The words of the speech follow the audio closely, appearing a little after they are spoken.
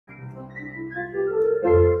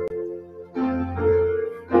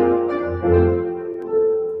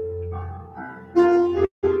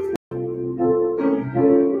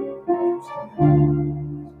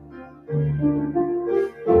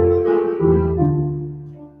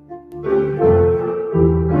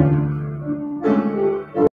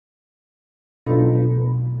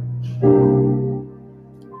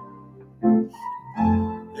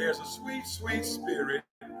sweet spirit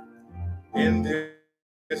in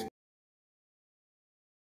this.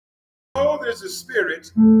 Oh, there's a spirit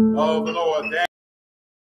of the Lord there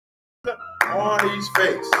on his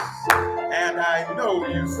face, and I know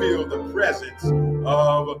you feel the presence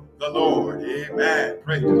of the Lord. Amen.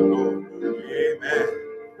 Praise the Lord. Amen.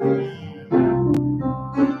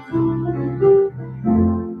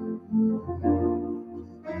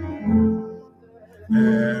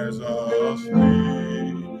 There's a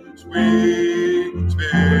sweet, sweet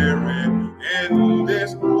spirit in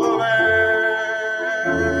this place,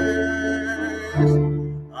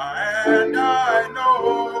 and I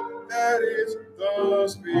know that it's the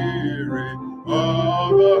Spirit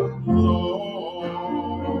of the Lord.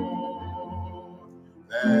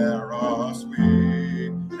 There are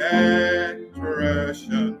sweet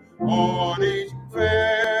expression on each face,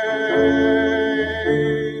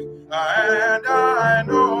 and I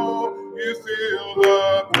know you feel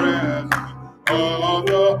the presence of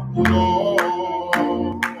the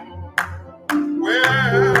Lord.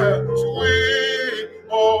 Where sweet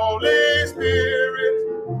Holy Spirit,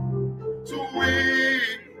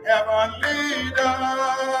 sweet heavenly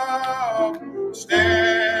dove,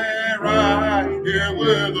 stay right here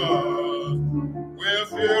with us. We're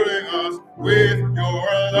filling us with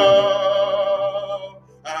your love.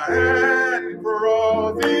 And for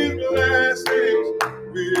all these blessings,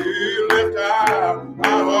 we lift our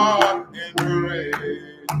heart in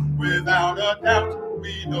praise. Without a doubt,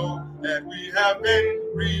 we know that we have been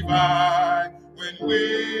revived when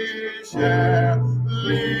we shall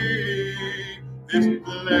leave this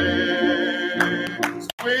place.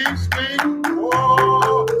 Sweet, sweet,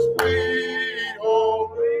 oh, sweet,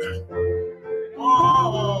 oh,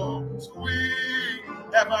 sweet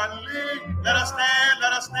heavenly. Let us stand.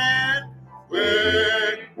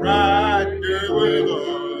 We're right here with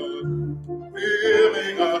us,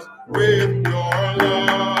 filling us with your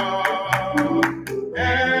love.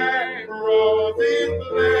 And for all these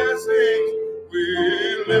blessings, we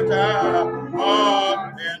lift our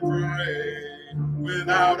heart in praise.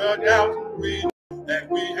 Without a doubt, we know that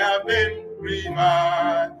we have been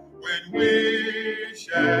revived when we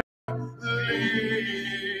shall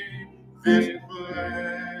leave this place.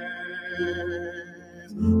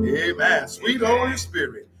 Amen. Sweet Holy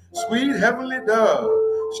Spirit, sweet heavenly dove,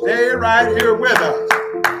 stay right here with us,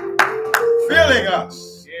 filling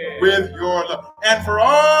us with your love, and for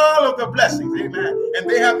all of the blessings, amen. And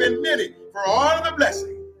they have been many, for all of the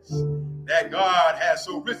blessings that God has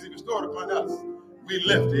so richly bestowed upon us. We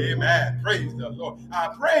lift, amen. Praise the Lord.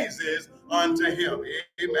 Our praises unto him,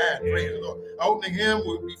 amen. Praise the Lord. Our opening hymn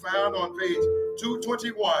will be found on page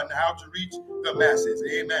 221, How to Reach the Masses,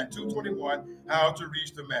 amen. 221, How to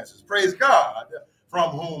Reach the Masses. Praise God,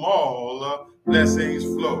 from whom all blessings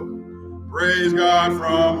flow. Praise God,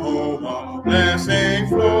 from whom all blessings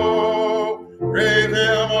flow. Praise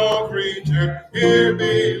him, all creature here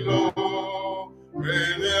below.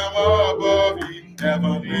 Praise him above ye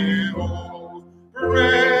heavenly hosts.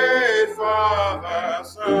 Praise Father,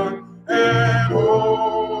 Son, and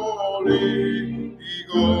Holy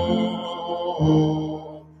Ghost.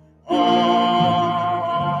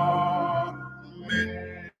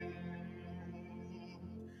 Amen.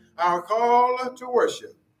 Our call to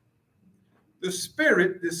worship. The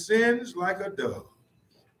Spirit descends like a dove,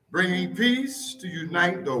 bringing peace to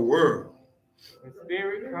unite the world. The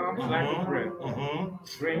Spirit comes like a breath,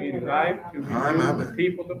 bringing life to the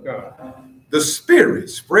people of God. The Spirit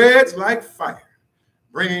spreads like fire,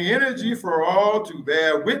 bringing energy for all to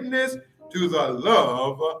bear witness to the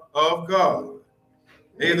love of God.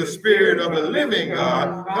 May the Spirit of the living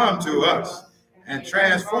God come to us and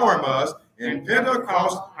transform us in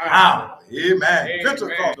Pentecost power. Amen.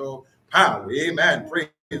 Pentecostal power. Amen. Praise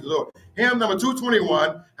the Lord. Hymn number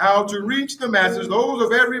 221, How to Reach the Masses, those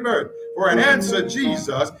of every birth. For an answer,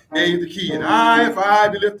 Jesus gave the key. And if I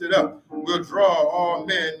be lifted up, will draw all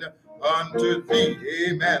men unto thee.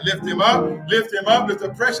 Amen. Lift him up, lift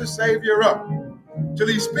the precious Savior up, till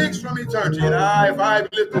he speaks from eternity. And if I be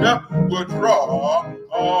lifted up, will draw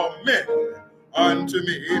all men unto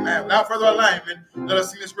me. Amen. Without further alignment, let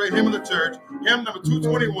us sing this great hymn of the church. Hymn number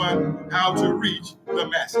 221, How to Reach the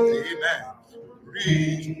Masses. Amen.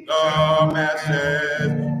 Reach the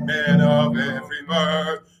masses, men of every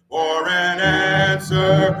birth. For an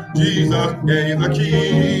answer, Jesus gave the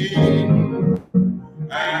key. And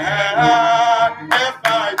if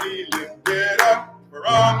I be lifted up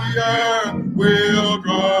from the earth, will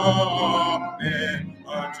draw men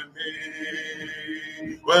unto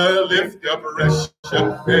me. Well, lift the precious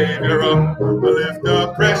Savior up, lift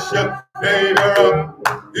the precious Savior up,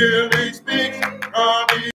 till he speaks from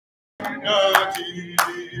eternity.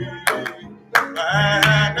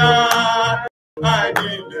 And I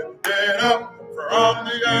be lifted up from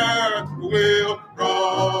the earth, will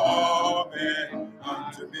draw men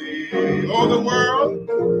unto me. Oh, the world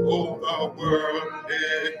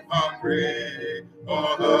is hungry for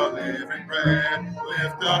the living bread.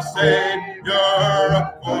 Lift the Savior up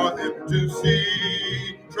for them to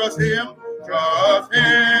see. Trust him,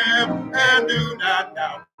 and do not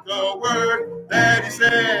doubt the word that he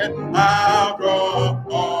said. I'll draw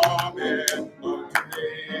all men unto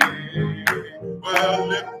me. Well,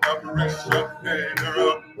 lift the precious Savior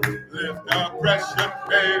up, lift the precious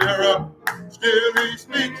Savior up. Still he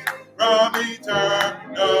speaks from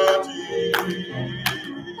eternity.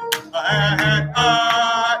 And if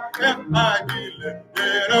I be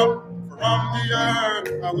lifted up from the earth,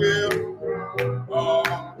 I will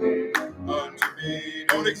unto me.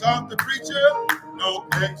 Don't exalt the preacher,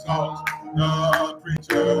 don't exalt the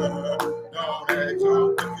preacher, don't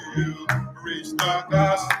exalt the few. Preach the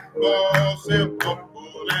gospel,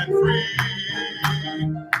 simple and free.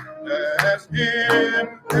 Ask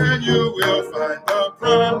him, and you will find the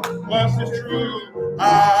promise is true.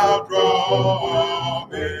 I'll draw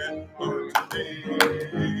men unto me.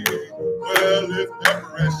 Well, lift the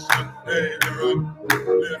precious Savior up,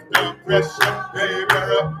 lift the precious Savior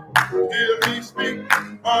up, till he speak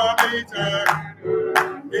from eternity.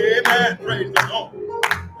 Amen. Praise the Lord.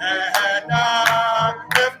 And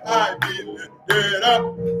if I be lifted up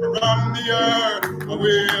from the earth, I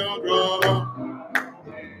will draw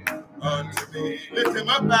unto me. Lift him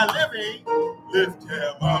up by living. Lift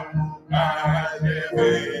him up by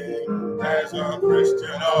living as a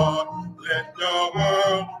Christian. Oh, let the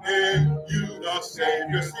world in you the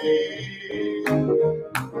Savior see.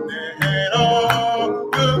 And all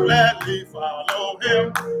will gladly follow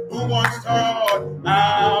him who once taught,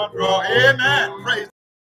 I'll draw. Amen. Praise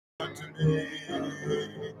unto me.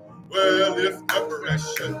 Well, lift the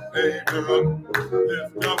precious Savior up,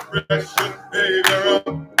 lift the precious Savior up,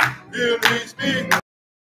 till he speak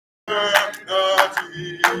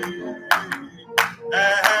eternity.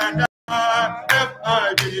 And if I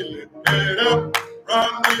be lifted up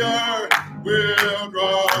from the earth, will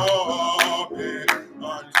draw men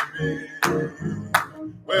unto me.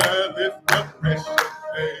 Well, lift the precious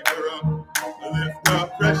Savior up, lift the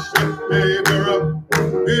precious Savior up,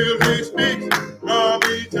 till he speaks from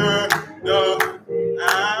eternity.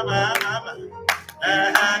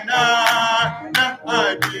 And if I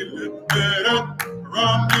be lifted up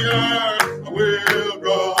from the earth, I will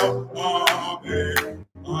draw all men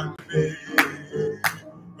unto me.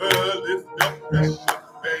 Well, lift the precious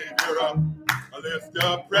Savior up, lift the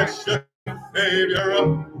precious Savior up,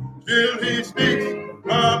 till he speaks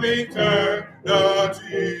from eternity.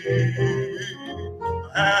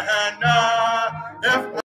 And if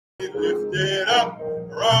I be lifted up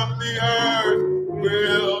from the earth,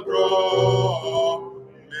 will draw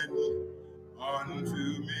many unto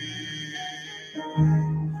me.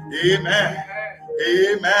 Amen.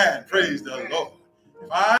 Amen. Praise the Lord.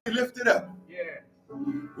 If I be lifted up,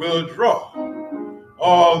 will draw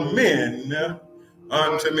all men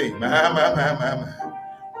unto me. My.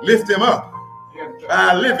 Lift him up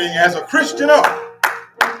by living as a Christian.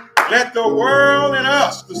 Let the world and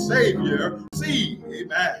us, the Savior, see.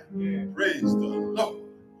 Amen. Praise the Lord.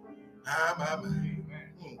 My.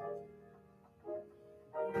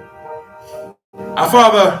 Our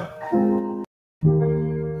Father,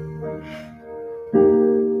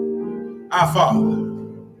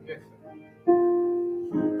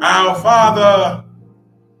 our Father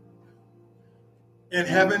in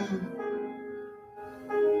heaven,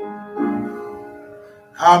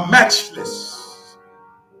 our matchless,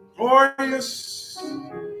 glorious,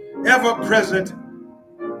 ever-present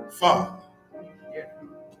Father.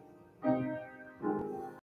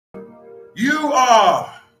 You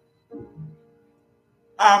are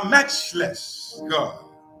our matchless God.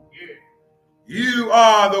 You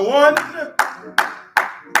are the one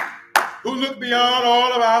who look beyond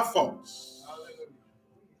all of our faults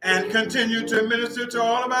and continue to minister to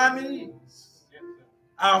all of our needs.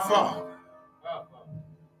 Our Father,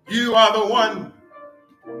 you are the one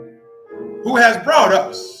who has brought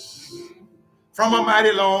us from a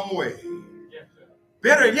mighty long way.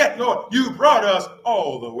 Better yet, Lord, you brought us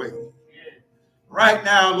all the way. Right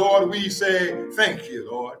now, Lord, we say thank you,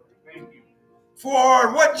 Lord,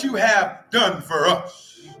 for what you have done for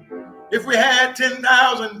us. If we had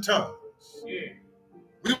 10,000 tongues,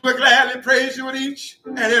 we would gladly praise you with each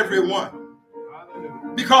and every one,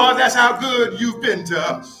 because that's how good you've been to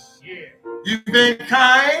us. You've been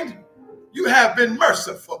kind. You have been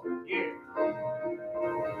merciful.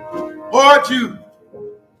 Lord, you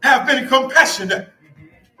have been compassionate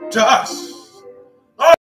to us.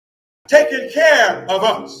 taken care of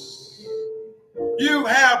us. You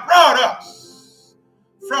have brought us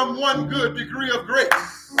from one good degree of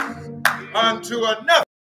grace unto another.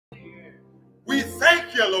 We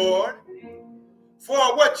thank you, Lord,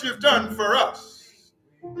 for what you've done for us.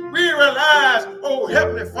 We realize, oh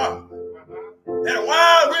Heavenly Father, that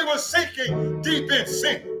while we were sinking deep in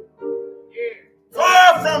sin,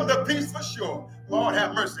 far from the peaceful shore, Lord,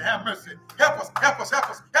 have mercy, have mercy. Help us, help us, help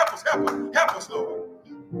us, help us, help us, help us, Lord.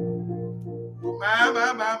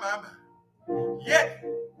 My. Yet,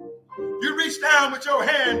 you reached down with your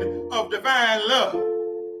hand of divine love,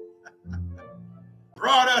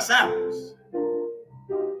 brought us out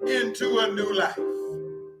into a new life.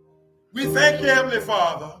 We thank you, Heavenly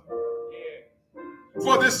Father,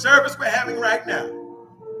 for this service we're having right now.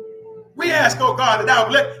 We ask, oh God, that thou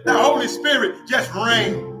let the Holy Spirit just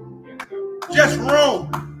reign, just roam.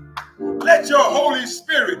 Let your Holy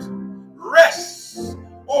Spirit rest,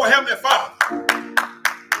 oh Heavenly Father.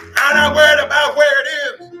 I'm not worried about where it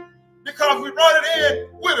is, because we brought it in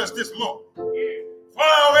with us this morning.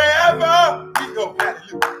 For wherever we go,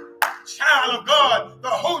 hallelujah, child of God, the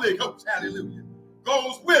Holy Ghost, hallelujah,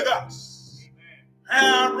 goes with us. And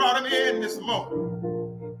I brought him in this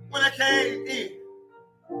morning when I came in.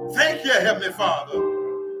 Thank you, Heavenly Father,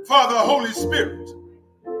 for the Holy Spirit.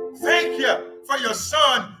 Thank you for your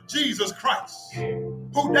Son, Jesus Christ,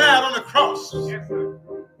 who died on the cross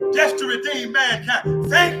just to redeem mankind.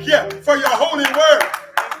 Thank you for your holy word.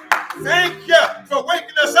 Thank you for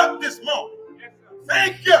waking us up this morning.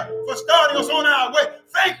 Thank you for starting us on our way.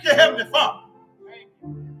 Thank you, Heavenly Father,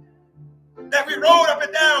 that we rode up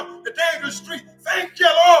and down the dangerous street. Thank you,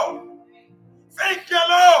 Lord. Thank you,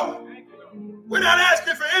 Lord. We're not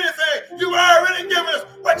asking for anything. You already given us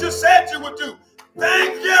what you said you would do.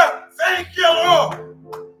 Thank you, Lord.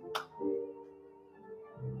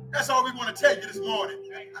 That's all we want to tell you this morning.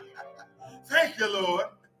 Thank you, Lord.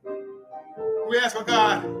 We ask for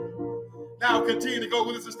God, now continue to go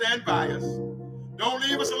with us and stand by us. Don't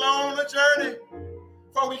leave us alone on the journey,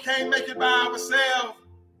 for we can't make it by ourselves.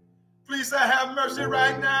 Please, sir, have mercy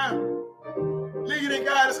right now. Lead and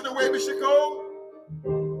guide us in the way we should go.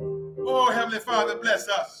 Oh, Heavenly Father, bless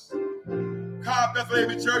us. Cobb, Bethel,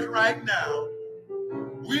 AME Church right now.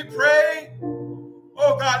 We pray,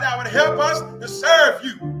 oh God, that would help us to serve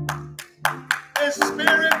you in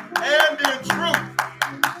spirit and in truth.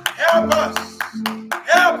 Help us,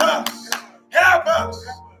 help us, help us,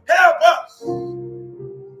 help us.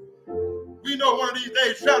 We know one of these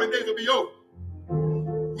days, traveling days will be over.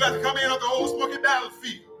 We have to come in on the old smoky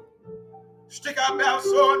battlefield, stick our battle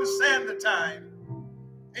sword in the sand of the time.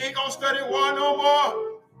 Ain't gonna study war no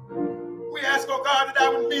more. We ask, oh God, that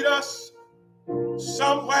thou would meet us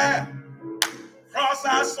somewhere, cross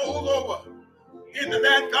our souls over into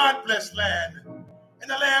that God-blessed land, in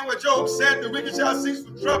the land where Job said the wicked shall cease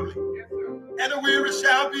from troubling, and the weary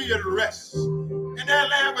shall be at rest. In that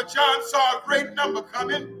land where John saw a great number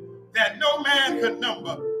coming that no man could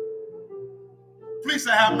number. Please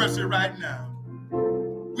have mercy right now.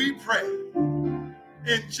 We pray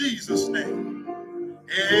in Jesus' name.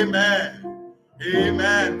 Amen.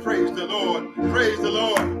 Amen. Praise the Lord. Praise the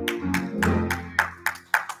Lord.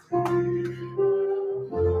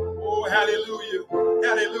 Oh, hallelujah.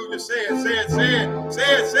 Hallelujah. Say it, say it, say it, say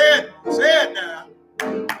it, say it, say it now.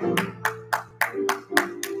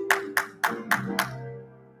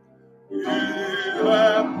 You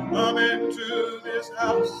have come into this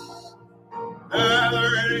house, gather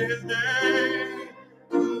in his name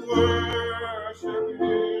to worship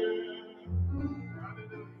him.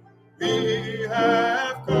 We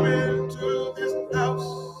have come into this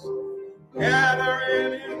house, gather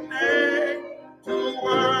in his name to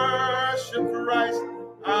worship Christ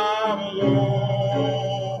our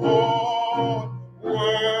Lord.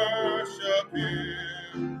 Worship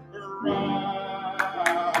him, Christ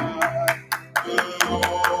the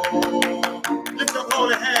Lord. Lift up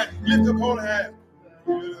holy hand, lift up holy hand.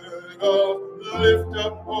 Lift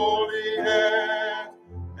up holy hand,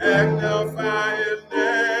 magnify his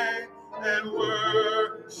name and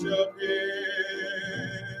worship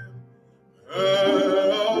him.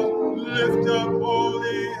 Lift up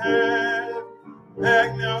holy hand,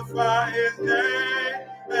 magnify his name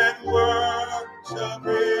and worship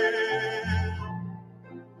him.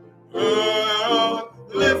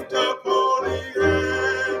 Lift up holy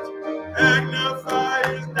hands, magnify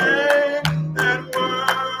his name and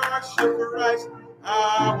worship Christ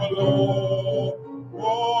our Lord.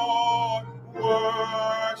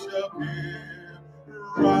 Worship him,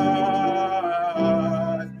 Christ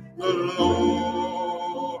the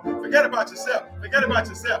Lord. Forget about yourself. Forget about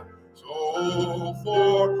yourself. So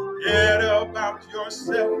forget about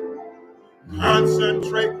yourself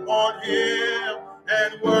Concentrate on him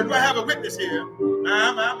and word. Do I have a witness here?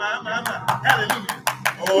 My. Hallelujah.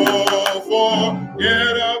 Oh,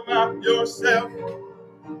 forget about yourself.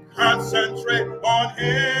 Concentrate on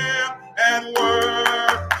him and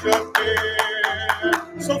worship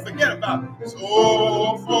him. So forget about it.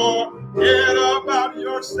 So forget about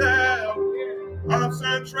yourself.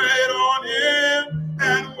 Concentrate on him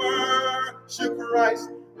and worship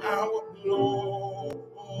Christ our Lord.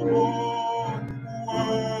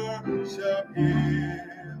 Worship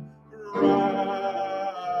him, Christ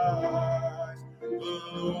the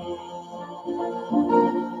Lord.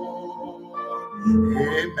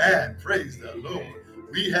 Amen. Praise the Lord.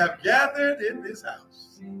 We have gathered in this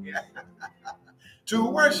house to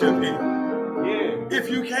worship him. Yeah. If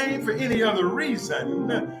you came for any other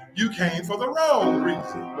reason, you came for the wrong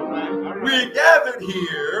reason. All right. We're gathered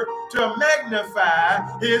here to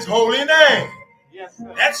magnify his holy name. Yes,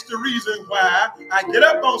 sir. That's the reason why I get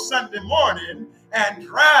up on Sunday morning and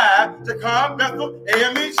drive to Cobb, Bethel,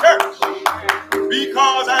 AME Church.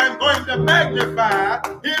 Because I'm going to magnify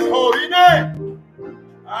his holy name.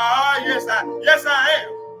 Yes, I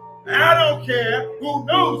am. And I don't care who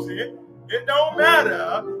knows it. It don't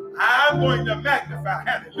matter. I'm going to magnify,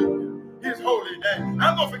 hallelujah, his holy name.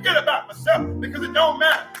 I'm going to forget about myself because it don't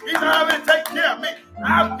matter. He's already taking care of me.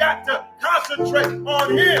 I've got to concentrate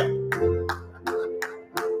on him.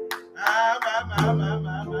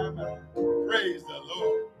 Praise the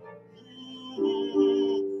Lord.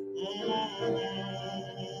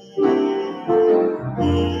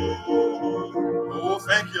 Oh,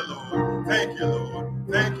 thank you, Lord. Thank you, Lord.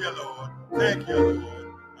 Thank you, Lord. Thank you, Lord.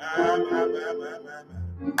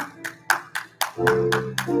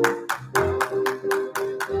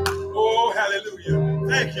 Oh, hallelujah.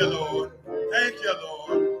 Thank you, Lord. Thank you,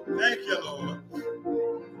 Lord. Thank you, Lord.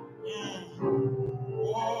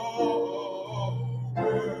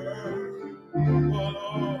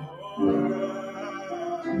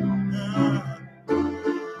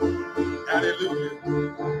 Hallelujah.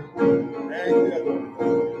 Thank you, Lord.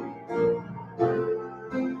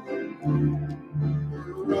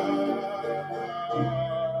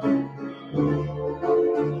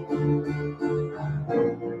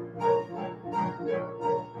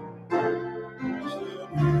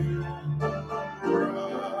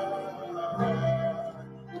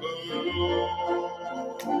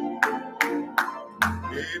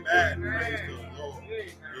 Amen. Praise the Lord.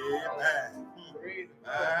 Amen.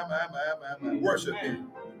 Worship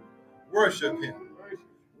him. Worship him.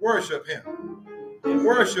 Worship him.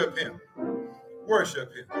 Worship him.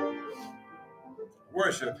 Worship him.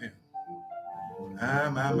 Worship him.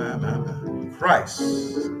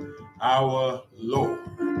 Christ, our Lord.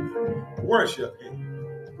 Worship him.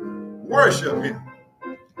 Worship him.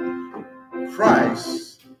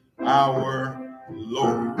 Christ, our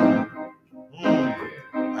Lord.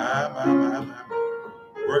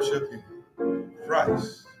 Worship him.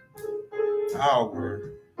 Christ,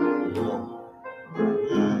 our Lord.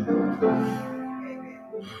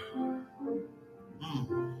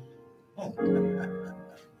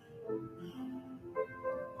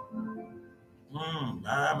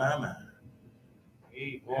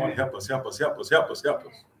 Lord, help us, help us, help us, help us, help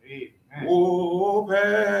us. Oh,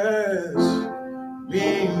 pass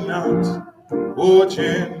me not, oh,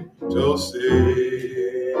 gentle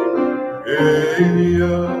Savior.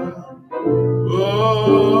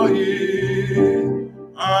 Oh, ye,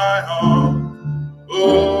 I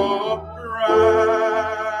humble cry.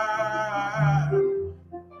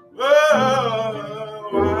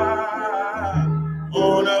 Oh, I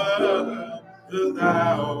honor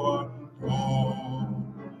thou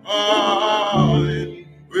art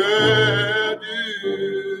where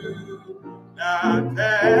do not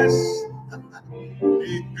pass. Do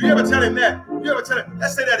you ever tell him that? You ever tell him?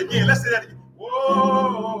 Let's say that again. Let's say that again.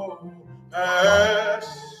 Whoa,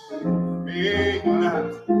 pass me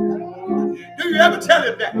not. Do you ever tell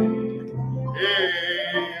him that?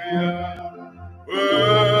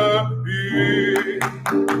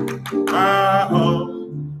 My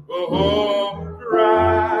humble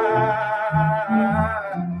cry.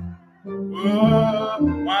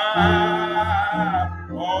 Why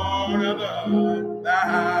on the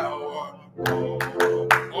thou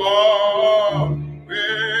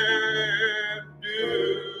where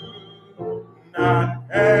do not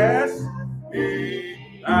pass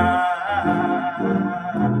me by?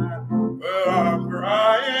 Well, I'm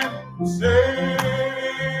crying, say,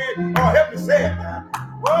 oh, help me say it now.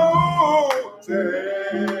 Whoa,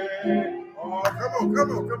 say, oh,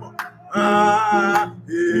 come on. I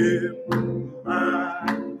hear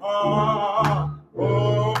my heart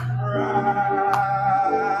cry.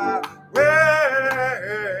 Well,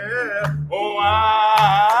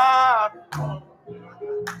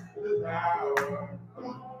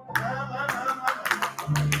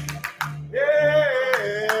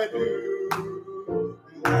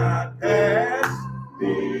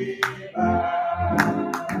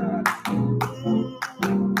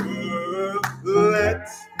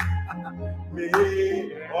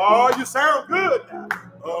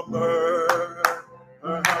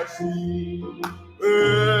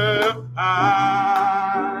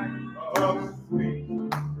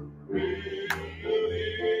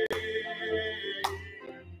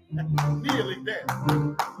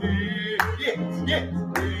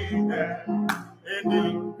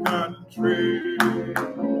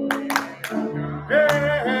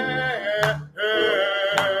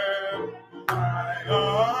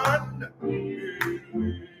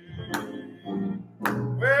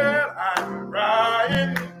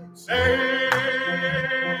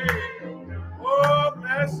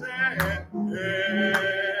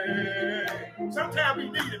 Sometimes we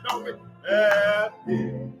need it, don't we?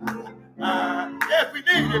 Yes, we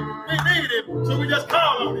need it. We need it. So we just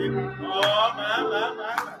call on it. Oh, my.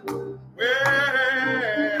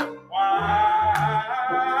 Well,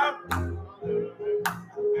 why?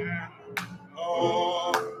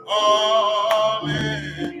 All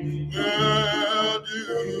in will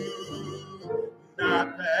do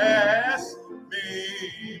not pass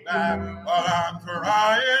me by while I'm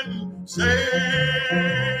crying, say,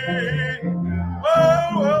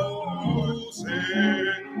 say,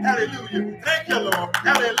 hallelujah. Thank you, Lord.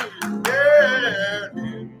 Hallelujah. Yeah,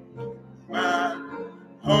 my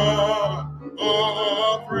heart,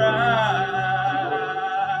 cry.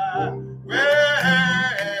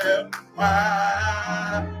 Well,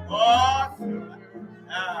 my heart,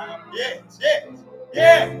 yes,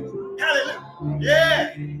 hallelujah,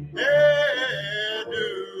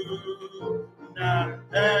 do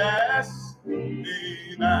not pass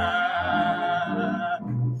me by.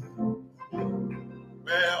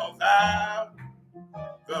 Well, thou,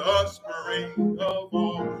 the spring of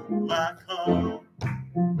all my comfort,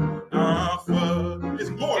 is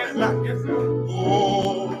more than life,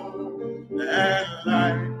 more than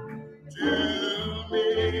life to me.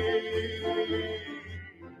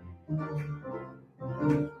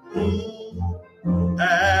 Who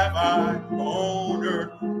have I on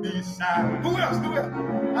earth beside? Who else?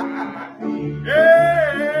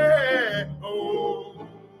 Yeah, oh,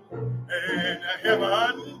 and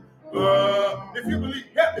heaven. If you believe,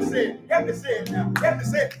 help me say it now. Help me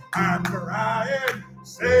say it. I'm crying,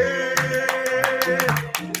 say,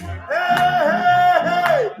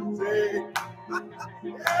 hey, say,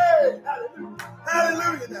 hey,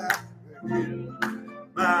 hallelujah now.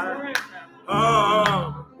 My,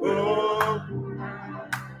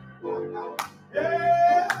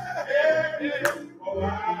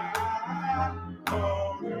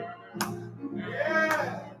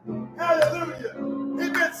 hallelujah.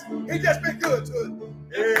 He just been good to us.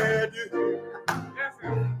 And you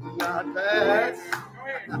not bad.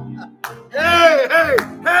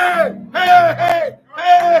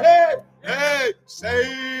 Hey, say,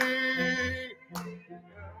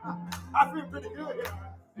 I feel pretty good.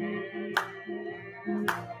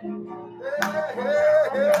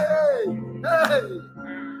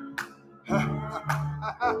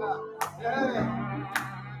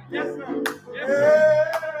 Yes, sir.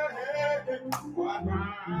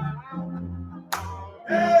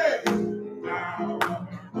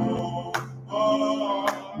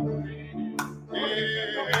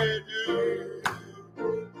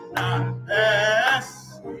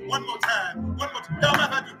 One more time. Y'all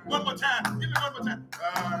mind if I do one more time? Give me one more time.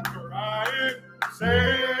 I'm crying,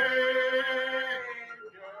 say,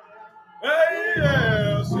 hey,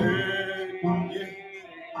 yeah, say,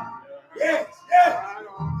 yes.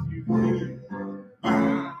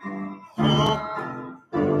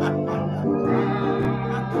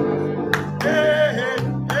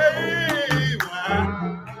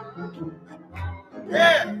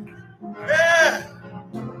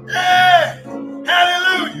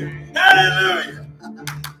 Hallelujah.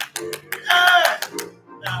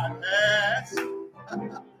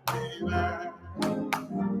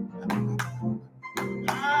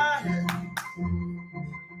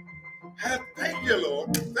 Thank you,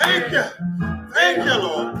 Lord. Thank you,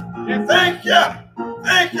 Lord.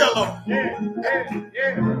 Thank you, Lord.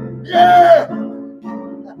 Yeah.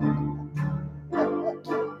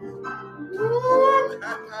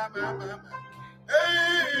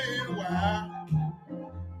 Hey, wow.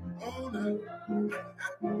 Oh, no.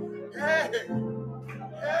 Hey.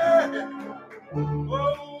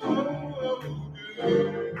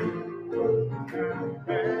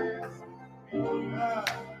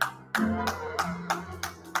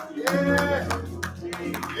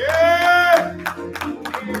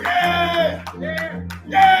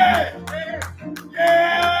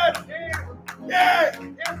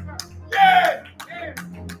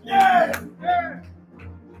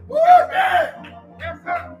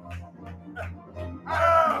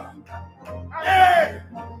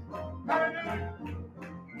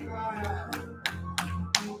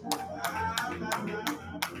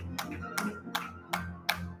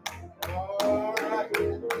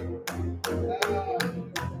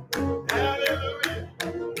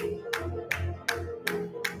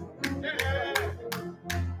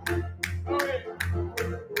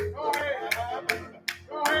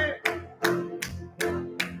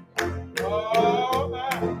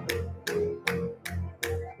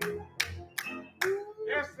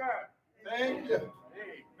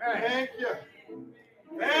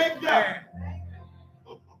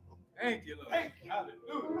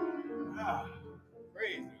 Hallelujah. Ah,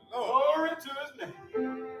 Praise the Lord. glory to his name.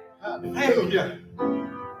 Hallelujah.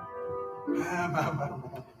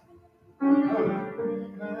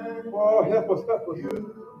 Oh, help us, help us.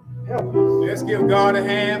 Help us. Let's give God a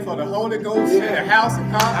hand for the Holy Ghost in the house of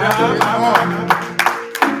Cobb.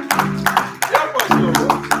 Help us, Lord.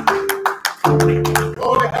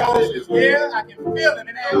 Holy Ghost is here. I can feel him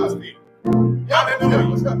in the atmosphere.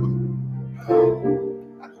 Hallelujah.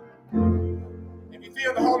 If you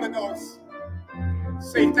feel the Holy Ghost,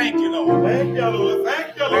 say thank you, Lord. Thank you, Lord.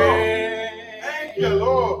 Thank you, Lord. Thank you,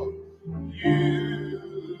 Lord.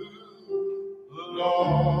 You,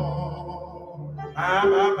 Lord.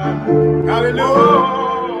 Hallelujah.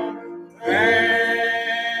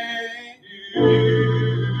 Thank you,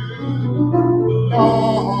 Lord.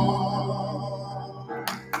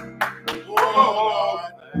 Oh, Lord.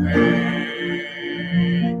 Thank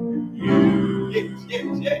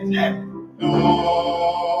you. Yes.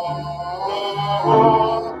 Lord.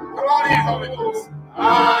 Come on in, Holy Ghost.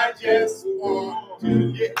 I just want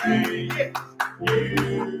to thank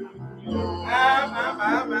you, Lord.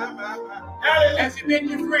 Has he been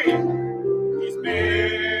your friend? He's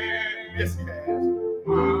been. Yes, he has.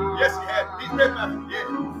 Yes, he has. He's been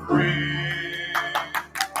my friend.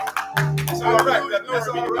 That's all right. That's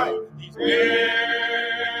all right. He's been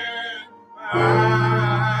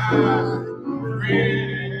my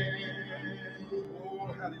friend. Oh,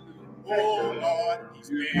 hallelujah. Oh, Lord, he's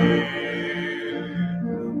been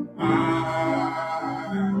my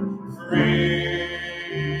friend.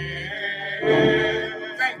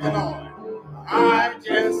 Thank the Lord. I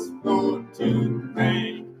just want to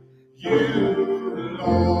thank you,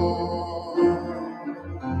 Lord.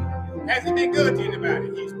 Has he been good to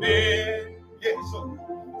anybody? He's been so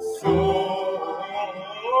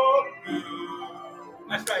good.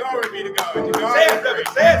 That's right. Glory be to God. To God Say it, brother.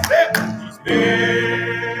 Say it. He's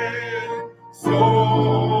been so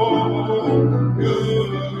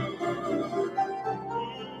good.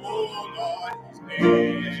 Oh, Lord, he's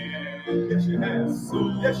been. Yes, you have.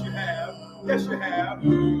 So Yes, you have. Yes, you have.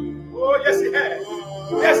 Oh, yes, he has.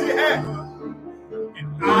 Yes, he has. And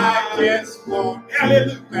I just want to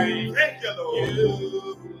Hallelujah. Thank you, Lord.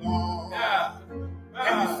 you, Lord.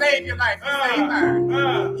 And he saved your life. He saved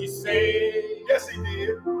mine. He saved. Yes, he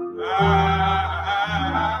did.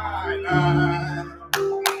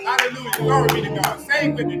 Hallelujah. Glory be to God.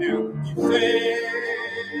 Sing with me now. He saved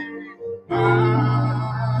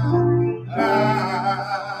my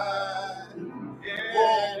life.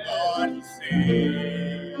 Oh, Lord, he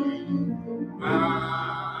saved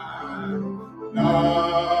my life.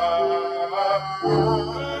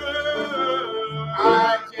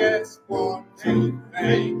 I just want to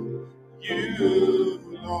thank you,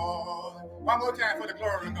 Lord. One more time for the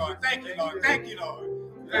glory of God. Thank you, Lord. Thank you, Lord.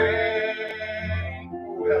 Thank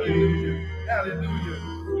Hallelujah. Hallelujah.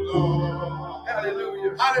 you, Lord.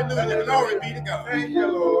 Hallelujah. Hallelujah. Glory be to God. Thank you,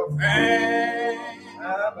 Lord. Thank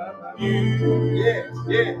you, Yes.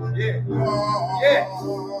 Lord. Yes.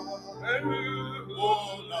 Oh,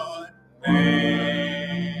 Lord.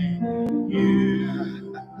 Thank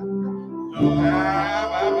you, Lord.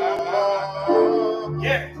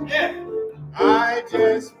 Yes. I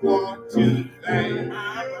just want to thank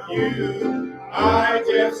you. I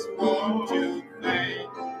just want to thank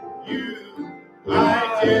you.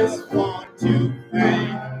 I just want to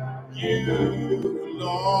thank you,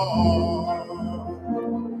 Lord.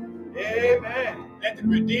 Amen. Let the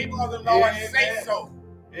Redeemer of the Lord say so.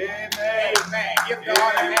 Amen. Amen. Give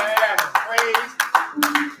God a hand of praise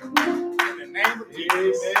in the name of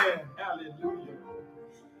Jesus. Amen. Hallelujah.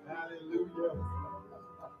 Hallelujah.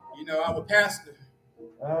 You know, our pastor,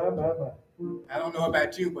 I don't know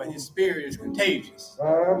about you, but his spirit is contagious.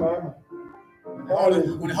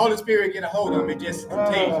 When the Holy Spirit get a hold of him, it's just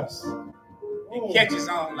contagious. It catches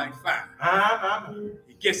on like fire.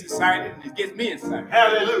 It gets excited, and it gets me excited.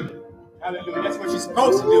 Hallelujah. Hallelujah. That's what you're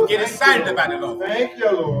supposed to do. Get excited about the Lord. Thank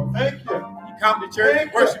you, Lord. Thank you. You come to church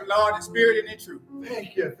and worship the Lord in spirit and in truth.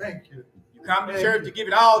 Thank you. You come to church to give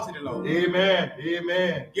it all to the Lord. Amen.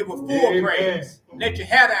 Give a full praise. Let your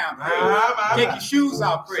hair down, praise. Take your shoes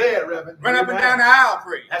off, praise. Say it, Reverend. Run up and down the aisle,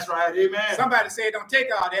 praise. That's right. Amen. Somebody said don't take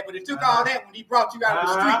all that, but it took all that when he brought you out of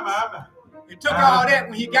the streets. It took all that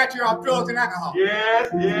when he got you off drugs and alcohol. Yes.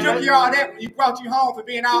 It took you all that when he brought you home for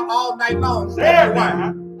being out all night long. Say it,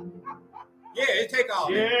 right. Yeah, it take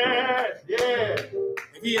all that. Yes.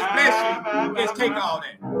 If he has blessed you, it's take all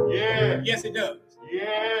that. Yes, it does.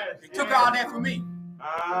 Yes. It took all that for me.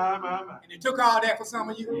 And it took all that for some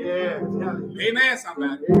of you. Yes. Amen,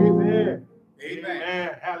 somebody. Amen.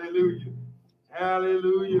 Amen. Hallelujah.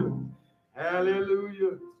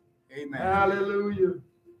 Amen. Hallelujah.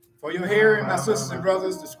 For your hearing, my sisters and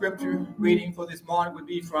brothers, the scripture reading for this morning would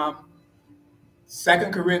be from 2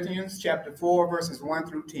 Corinthians chapter 4, verses 1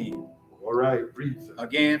 through 10. All right, read.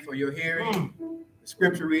 Again, for your hearing, the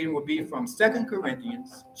scripture reading will be from 2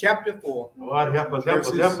 Corinthians chapter 4,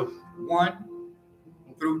 verses 1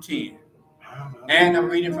 through 10. And I'm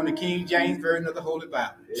reading from the King James Version of the Holy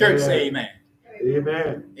Bible. Church, say amen.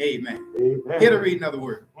 Amen. Amen. Amen. Here to read another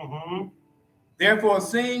word. Therefore,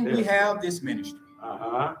 seeing we have this ministry,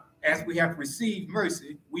 as we have received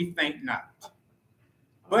mercy, we faint not,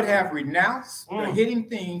 but have renounced the hidden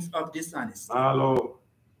things of dishonesty,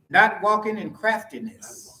 not walking in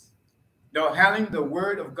craftiness, nor handling the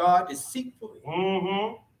word of God deceitfully,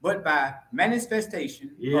 but by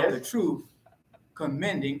manifestation of the truth,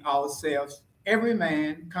 commending ourselves, every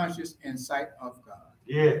man conscious in sight of God.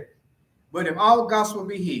 But if our gospel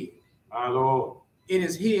be hid, it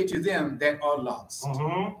is hid to them that are lost,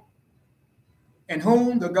 in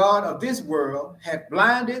whom the God of this world hath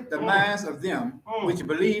blinded the minds of them which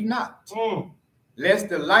believe not, lest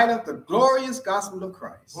the light of the glorious gospel of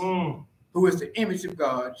Christ, who is the image of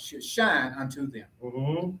God, should shine unto them.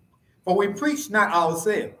 For we preach not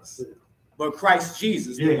ourselves, but Christ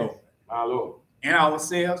Jesus the Lord, and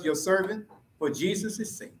ourselves your servant for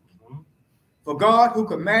Jesus' sake. For God, who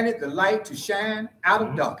commanded the light to shine out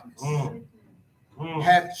of darkness,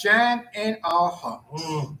 hath shined in our hearts,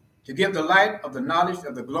 to give the light of the knowledge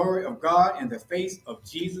of the glory of God in the face of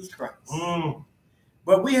Jesus Christ.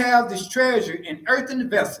 But we have this treasure in earthen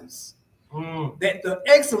vessels, that the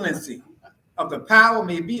excellency of the power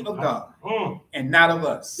may be of God, and not of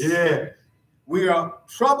us. We are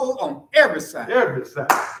troubled on every side,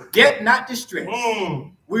 yet not distressed.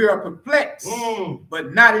 We are perplexed,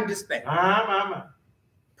 but not in despair.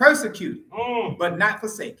 Persecuted, but not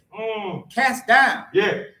forsaken. Cast down,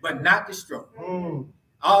 but not destroyed.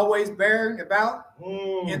 Always bearing about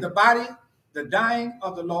in the body the dying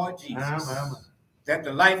of the Lord Jesus, that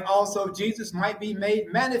the life also of Jesus might be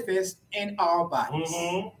made manifest in our bodies.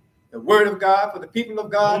 The word of God for the people of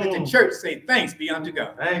God, and the church say, thanks be unto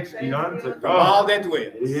God. Thanks be unto God. All that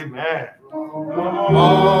dwells. Amen.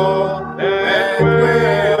 All that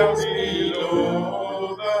dwells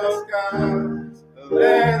below the skies,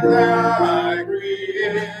 let thy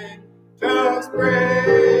creators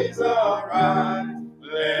praise arise.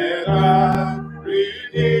 Let thy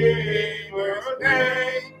Redeemer's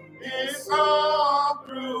name be sung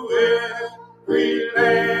through every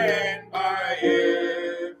land by every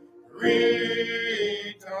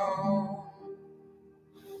tongue.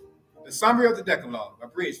 The summary of the Decalogue, a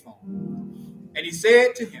bridge form. And he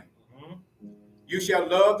said to him, you shall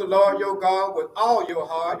love the Lord your God with all your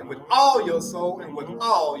heart, and with all your soul, and with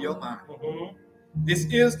all your mind. This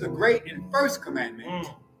is the great and first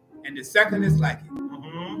commandment, and the second is like it.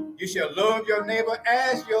 You shall love your neighbor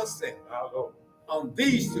as yourself. On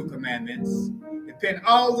these two commandments depend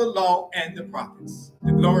all the law and the prophets.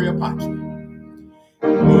 The Gloria Patri.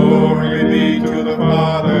 Glory be to the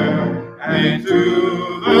Father, and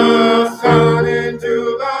to the Son, and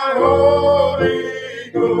to the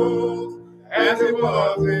Holy Ghost, as it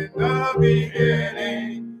was in the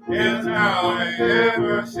beginning, is now, and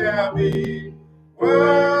ever shall be,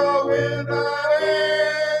 world without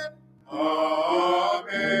end. Amen.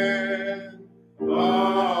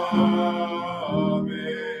 Amen.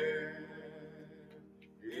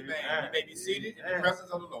 Amen. You may be seated in the presence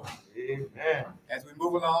of the Lord. Amen. As we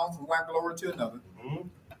move along from one glory to another,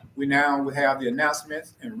 we now will have the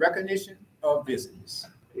announcements and recognition of visitors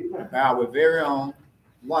by our very own,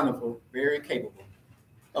 wonderful, very capable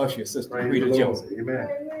usher, Sister Rita Joseph. Amen.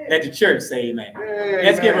 Let the church say amen.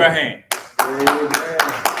 Let's give her a hand. Amen.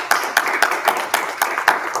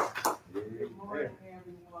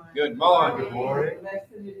 Good morning. Good morning.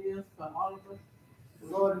 Blessing it is for all of us. The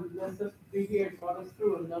Lord has blessed us to be here and brought us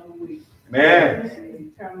through another week. Amen.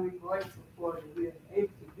 And eternally grateful for that we are able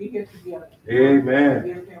to be here together. Amen.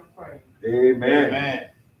 Give him praise. Amen. Amen.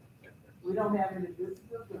 We don't have any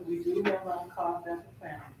visitors, but we do have our Cobb Bethel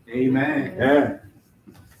family. Amen. Yeah.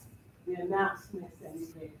 The announcements and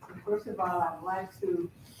events. And first of all, I'd like to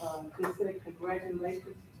just say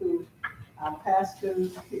congratulations to our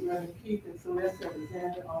pastors, Reverend Keith and Celeste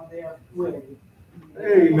Alexander, on their wedding.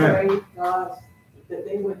 Amen. Praise God that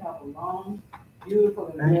they would have a long, beautiful,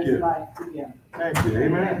 and blessed life together. Thank you.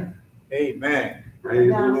 Amen. Amen.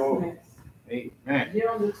 Praise the Lord. Amen. Here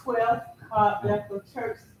on the 12th, Cobb Bethel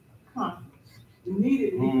Church Conference,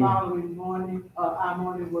 immediately following our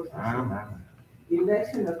morning worship.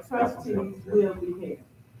 Election of trustees will be held.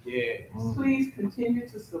 Yes. Please continue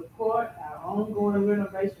to support our ongoing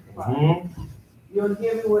renovation project. Your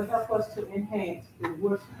giving will help us to enhance the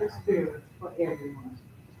worship experience for everyone.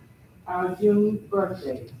 Our June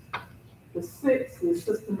birthdays. The 6th is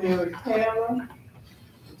Sister Mary Taylor.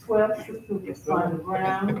 The 12th, Sister Sonia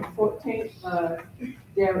Brown. The 14th,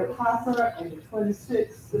 Derek Hopper. And the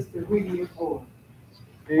 26th, Sister Rita Orr.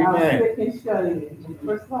 Our sick and shut in.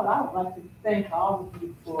 First of all, I would like to thank all of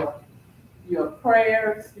you for your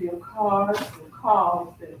prayers, your cards, and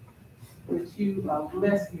calls that you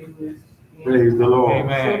blessed me with. Praise the Lord.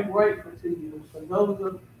 Amen. I'm so grateful to you. For those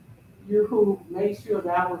of you who made sure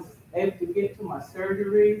that I was able to get to my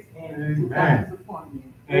surgeries and doctor's appointments.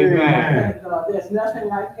 Amen. Thank God. There's nothing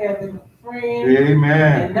like having a friend.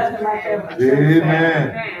 Amen. And nothing like having a church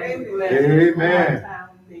family. Amen.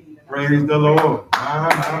 Praise the Lord.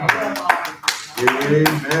 Amen.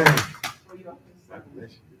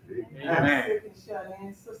 Amen. Sick and shut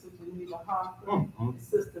in, Sister Geneva Harper,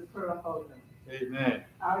 Sister Pearl Holden. Amen.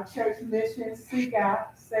 Our church mission: seek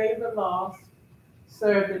out, save the lost,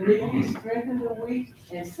 serve the needy, strengthen the weak,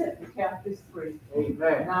 and set the captives free.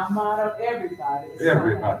 Amen. And our motto: everybody is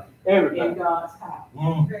in God's house.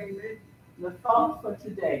 Amen. The thought for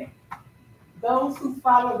today: those who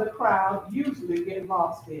follow the crowd usually get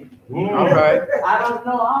lost in it. All right. I don't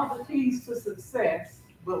know all the keys to success,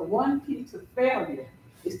 but one key to failure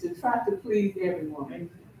is to try to please everyone. And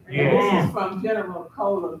this is from General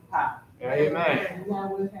Colin Powell. Amen. And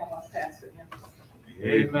now we'll have our pastor.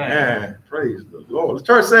 Amen. Praise the Lord. The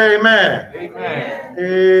church say amen. Amen.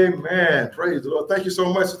 Amen. Praise the Lord. Thank you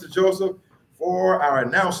so much, Sister Joseph, for our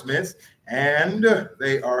announcements. And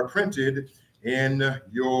they are printed in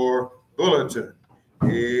your bulletin.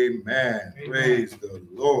 Amen. Praise the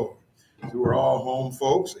Lord. So we're all home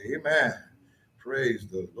folks. Amen. Praise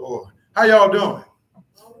the Lord. How y'all doing?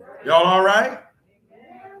 Y'all all right?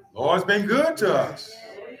 Lord's been good to us.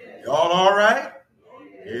 Y'all all right?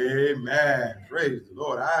 Amen. Praise the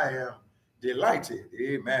Lord. I am delighted,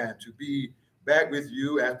 amen, to be back with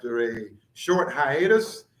you after a short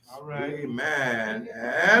hiatus. All right. Amen.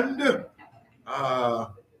 And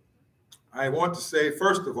I want to say,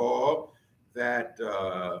 first of all, that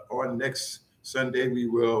on next Sunday we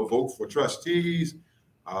will vote for trustees.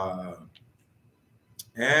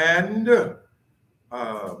 And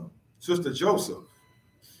Sister Joseph,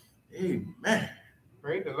 amen.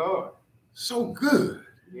 Praise the Lord. So good.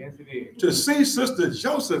 Yes, it is. To see Sister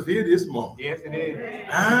Joseph here this morning. Yes, it is.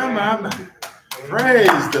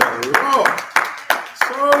 Praise the Lord.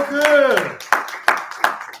 So good.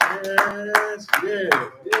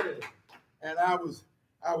 Yes. And I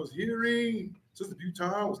was hearing Sister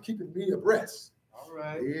Buton was keeping me abreast. All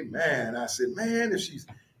right. Amen. I said, man, if she's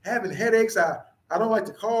having headaches, I don't like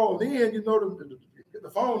to call in, the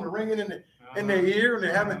phone ringing in their ear, and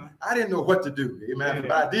they're having, I didn't know what to do. Amen.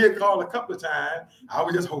 But I did call a couple of times. I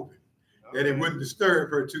was just hoping that it wouldn't disturb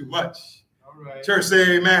her too much. All right. Church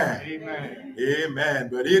say amen. Amen. Amen.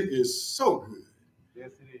 But it is so good. Yes,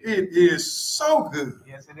 it is. It is so good.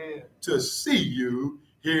 Yes, it is. To see you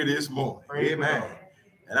here this morning. Praise amen.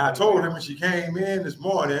 And I told her when she came in this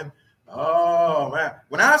morning, oh man,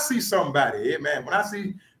 when I see somebody, amen, when I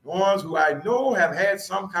see ones who I know have had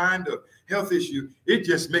some kind of health issue, it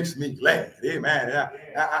just makes me glad. Amen.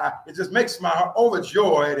 It just makes my heart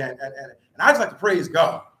overjoyed. And I just like to praise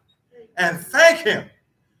God and thank him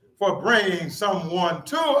for bringing someone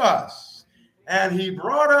to us. And he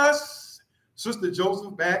brought us, Sister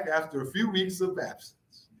Joseph, back after a few weeks of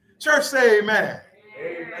absence. Church say amen.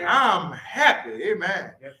 Amen. I'm happy,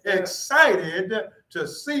 amen, yes, excited to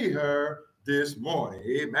see her this morning.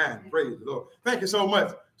 Amen. Praise the Lord. Thank you so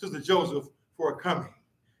much, Sister Joseph, for coming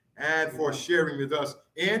and for sharing with us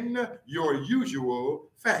in your usual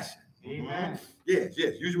fashion. Amen. Yes,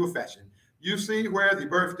 usual fashion. You see where the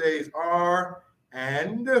birthdays are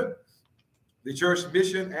and the church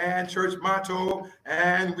mission and church motto,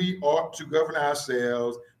 and we ought to govern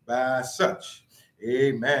ourselves by such.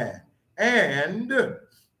 Amen. And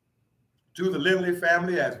to the Lindley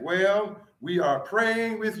family as well, we are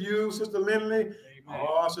praying with you, Sister Lindley.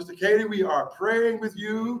 Oh, Sister Katie, we are praying with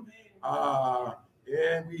you.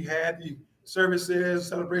 And we had the services,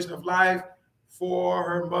 celebration of life for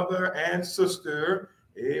her mother and sister,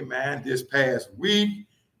 amen, this past week.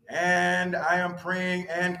 And I am praying,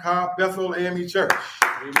 and Cobb, Bethel, AME Church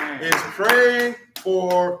is praying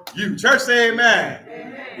for you. Church, say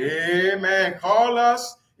amen. Amen. Call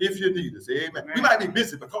us if you need us. Amen. We might be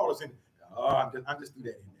busy, but call us in. Oh, I'm just do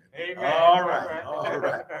that in there. Amen. All right.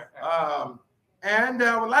 And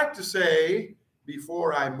I would like to say,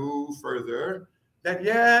 before I move further, that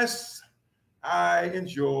yes, I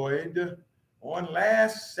enjoyed on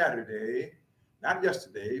last Saturday, not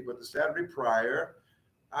yesterday, but the Saturday prior,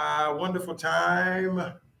 a wonderful time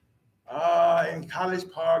in College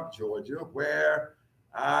Park, Georgia, where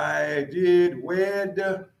I did wed.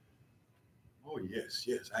 Oh, yes,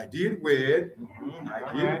 I did wed.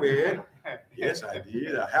 I did wed. Yes, I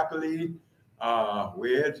did. I happily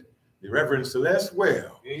wed the Reverend Celeste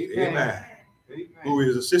Well, amen, who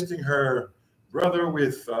is assisting her brother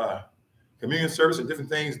with communion service and different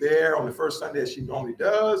things there on the first Sunday as she normally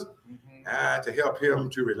does, to help him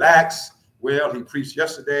to relax. Well, he preached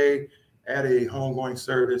yesterday at a homegoing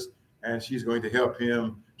service, and she's going to help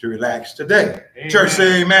him to relax today. Amen. Church,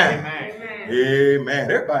 say amen. Amen. Amen.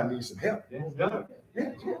 Everybody needs some help. Yes,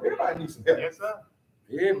 everybody needs some help. Yes, sir.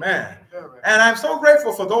 Amen. And I'm so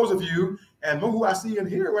grateful for those of you and who I see in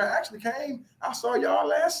here where I actually came. I saw y'all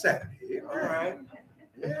last Saturday. Amen. All right.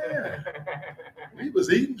 Yeah. We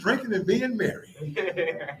was eating, drinking, and being merry.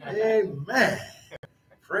 Amen.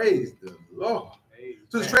 Praise the Lord.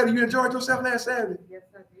 So, Strata, you enjoyed yourself last Saturday? Yes,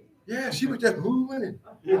 I did. Yeah, she was just moving and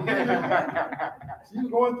she was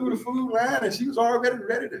going through the food line and she was already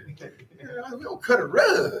ready to, we don't cut a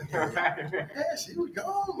rug. Yeah, she was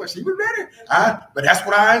gone, but she was ready. But that's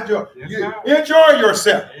what I enjoy. Yes, enjoy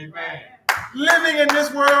yourself. Amen. Living in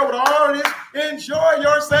this world with all this, enjoy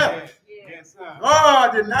yourself. Yes, sir.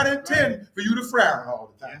 God did not intend for you to frown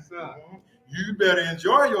all the time. Yes, sir. You better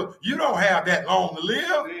enjoy you don't have that long to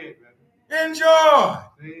live. Enjoy.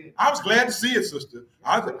 I was glad to see it, sister.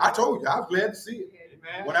 I told you, I was glad to see it.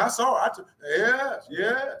 Amen. When I saw it, yes.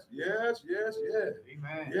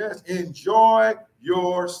 Amen. Yes, enjoy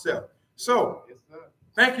yourself. So,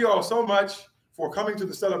 thank you all so much for coming to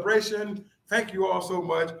the celebration. Thank you all so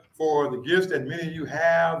much for the gifts that many of you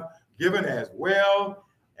have given as well.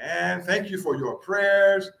 And thank you for your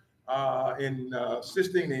prayers in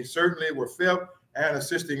assisting. They certainly were felt and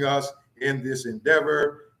assisting us in this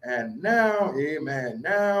endeavor. And now, amen,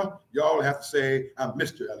 now y'all have to say, I'm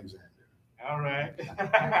Mr. Alexander. All right.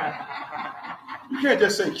 You can't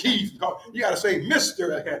just say Keith. You got to say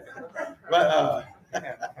Mr. But,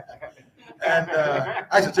 and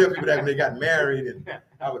I used to tell people that when they got married, and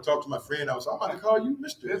I would talk to my friend, I was I'm about to call you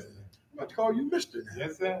Mr. I'm about to call you Mr. now.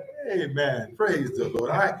 Yes, sir. Amen. Praise the Lord.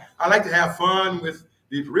 I like to have fun with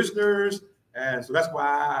the parishioners, and so that's why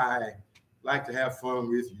I like to have fun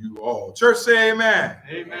with you all. Church, say amen.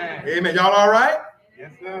 Amen. Amen. Y'all all right?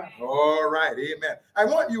 Yes, sir. All right. Amen. I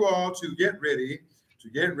want you all to get ready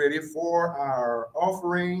for our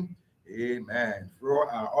offering. Amen.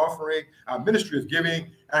 For our offering, our ministry of giving.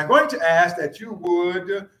 I'm going to ask that you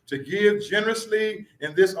would to give generously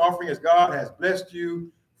in this offering as God has blessed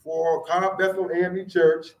you for Cobb, Bethel, AME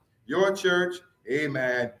Church, your church.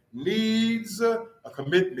 Amen. Needs a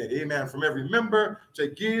commitment, amen, from every member to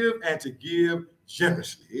give and to give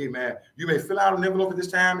generously. Amen. You may fill out an envelope at this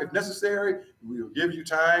time if necessary. We will give you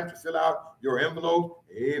time to fill out your envelope.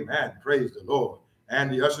 Amen. Praise the Lord. And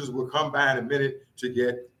the ushers will come by in a minute to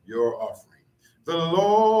get your offering. The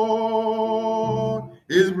Lord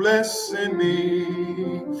is blessing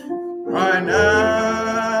me right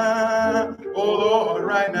now. Oh Lord,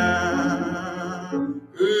 right now.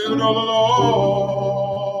 You know the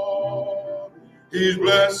Lord, He's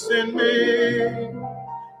blessing me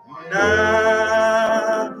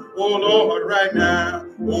now. Oh Lord, right now.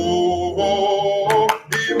 Oh,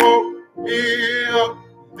 He woke me up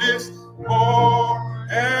this morning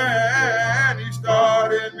and He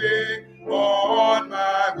started me on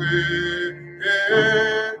my way.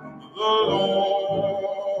 The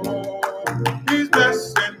Lord, He's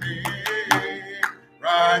blessing me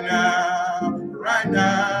right now, right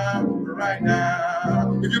now, right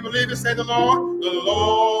now. If you believe it, say the Lord. The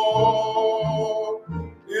Lord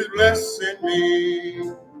is blessing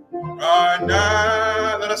me right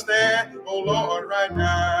now. Let us stand, oh Lord, right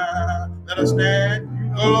now. Let us stand,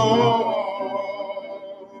 the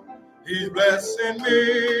Lord. He's blessing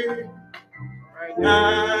me right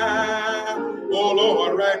now, oh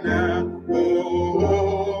Lord, right now.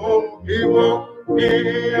 Oh, He woke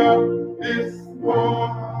me up this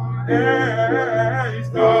morning. He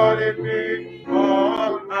started me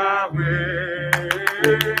on my way.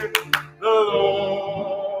 The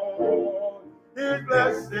Lord is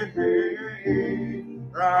blessing me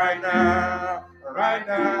right now, right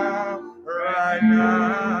now, right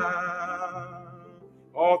now.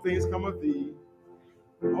 All things come of Thee.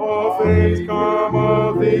 All things come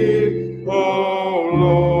of Thee, O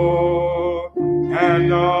Lord,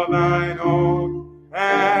 and all Thine own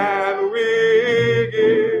have we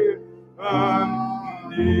give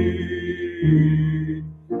unto Thee.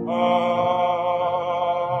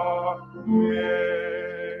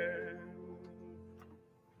 Amen.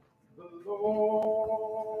 The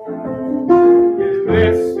Lord is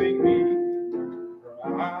blessing me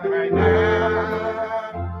right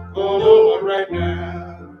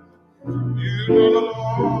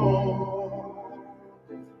Lord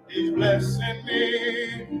is blessing me.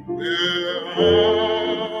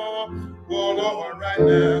 Oh Lord, right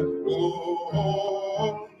now.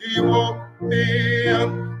 Oh, He woke me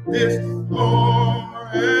up this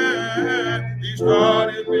morning. He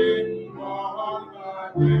started me on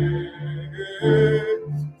my way.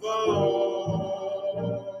 The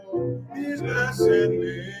Lord is blessing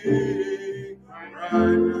me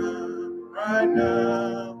right now, right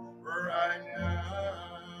now, right now.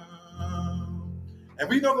 And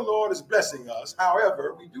we know the Lord is blessing us.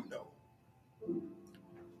 However, we do know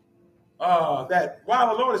that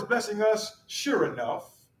while the Lord is blessing us, sure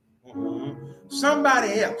enough,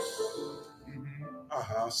 somebody else,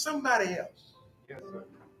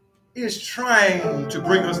 is trying to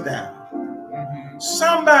bring us down.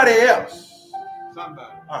 Somebody else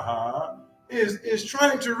is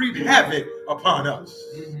trying to wreak havoc upon us.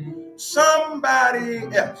 Somebody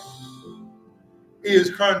else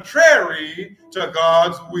is contrary to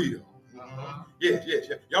God's will. Yes.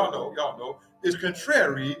 Y'all know. Is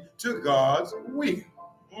contrary to God's will.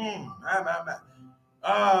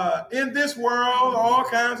 In this world, all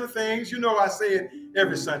kinds of things. You know, I say it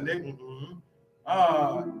every Sunday.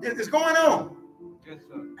 It's going on. Yes,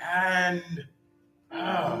 sir. And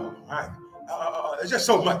it's just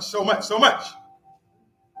so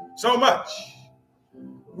much.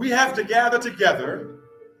 We have to gather together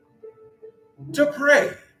to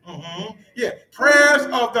pray. Prayers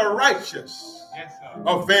of the righteous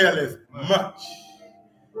availeth much.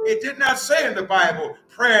 It did not say in the Bible,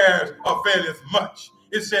 prayers availeth much.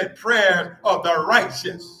 It said prayers of the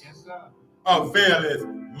righteous availeth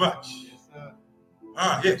much.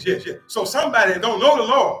 Yes. So somebody that don't know the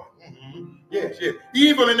Lord,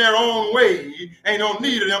 evil in their own way, ain't no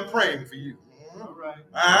need of them praying for you.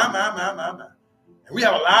 My. And we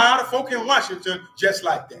have a lot of folk in Washington just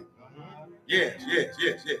like that. Yes.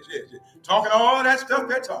 Talking all that stuff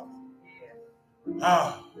they're talking.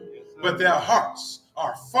 But their hearts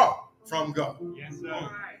are far from God.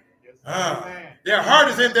 Their heart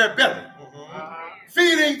is in their belly,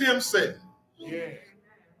 feeding themselves. Yes.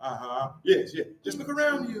 Just look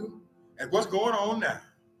around you at what's going on now.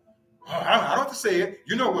 I don't have to say it.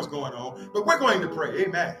 You know what's going on. But we're going to pray.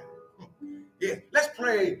 Amen. Yeah, let's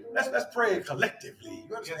pray. Let's pray collectively.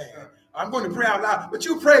 You understand? Yes, I'm going to pray out loud, but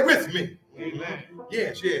you pray with me. Amen.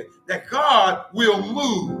 Yes. That God will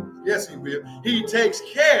move. Yes, He will. He takes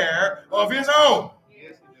care of His own.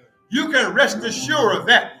 Yes, He does. You can rest assured of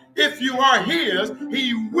that. If you are His,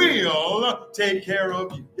 He will take care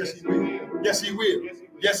of you. Yes, He will. Yes, He will.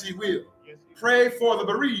 Yes, He will. Pray for the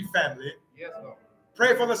bereaved family. Yes, Lord.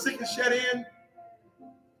 Pray for the sick and shut in.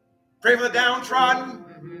 Pray for the downtrodden.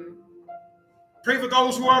 Pray for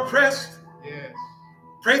those who are oppressed. Yes.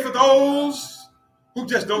 Pray for those who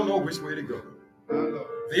just don't know which way to go.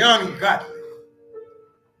 The ungodly.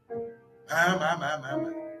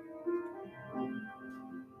 My.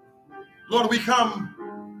 Lord, we come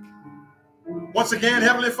once again,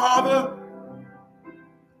 Heavenly Father,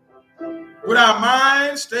 with our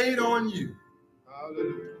minds stayed on you.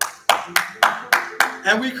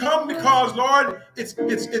 And we come because, Lord, it's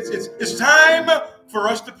time for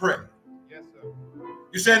us to pray. Yes, sir.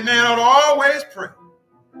 You said man ought to always pray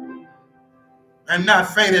and not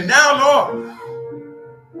faint. And now, Lord,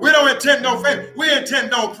 we don't intend no faint. We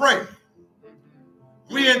intend on praying.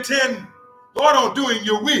 We intend, Lord, on doing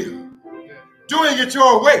your will, doing it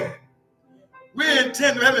your way. We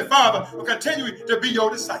intend, Heavenly Father, to continue to be your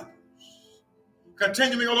disciples.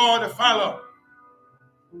 Continuing, oh Lord, to follow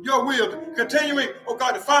your will. Continuing, oh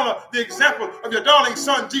God, to follow the example of your darling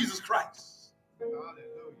Son, Jesus Christ.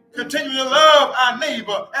 Continuing to love our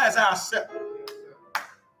neighbor as ourselves.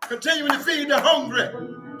 Continuing to feed the hungry,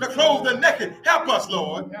 to clothe the naked. Help us,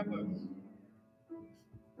 Lord.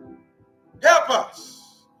 Help us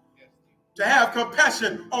to have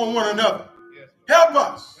compassion on one another. Help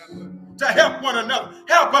us to help one another.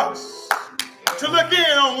 Help us to look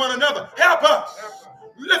in on one another. Help us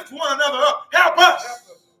lift one another up. Help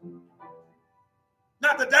us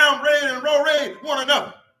not to downgrade and roll-raid one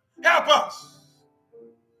another. Help us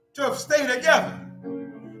to stay together.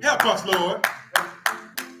 Help us, Lord,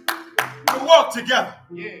 to walk together,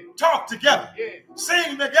 talk together,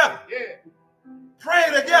 sing together, pray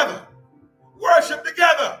together, worship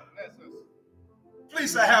together.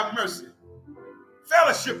 Please have mercy.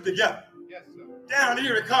 Fellowship together. Yes, sir. Down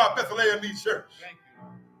here at Cobb, Bethel, AME Church. Thank you.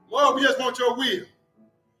 Lord, we just want your will.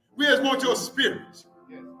 We just want your spirit.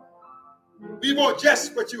 Yes. We want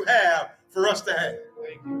just what you have for us to have.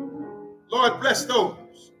 Thank you. Lord, bless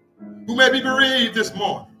those who may be bereaved this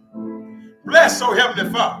morning. Bless, oh Heavenly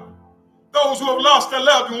Father, those who have lost their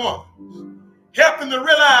loved ones. Help them to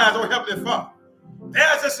realize, oh Heavenly Father,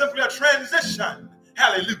 there's just simply a transition,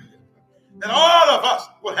 hallelujah, that all of us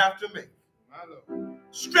will have to make.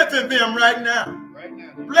 Strengthen them right now.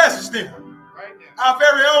 Bless them. Our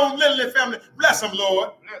very own Lindley family, bless them,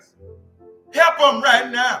 Lord. Help them right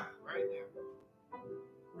now.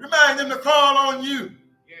 Remind them to call on you.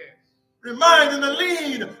 Remind them to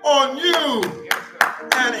lean on you.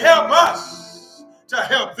 And help us to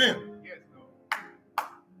help them.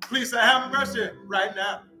 Please have mercy right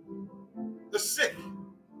now. The sick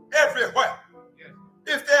everywhere.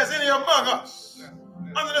 If there's any among us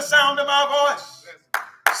under the sound of my voice,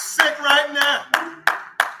 sick right now,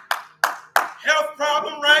 health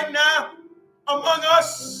problem right now among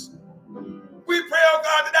us, we pray, oh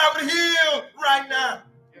God, that I would heal right now.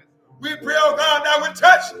 We pray, oh God, that I would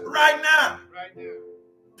touch right now.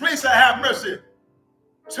 Please have mercy.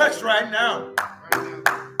 Touch right now.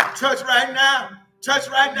 Touch right now. Touch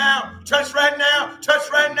right now. Touch right now. Touch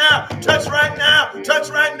right now. Touch right now. Touch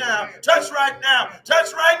right now. Touch right now.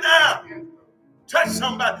 Touch right now. Touch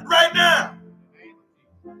somebody right now.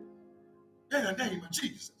 In the name of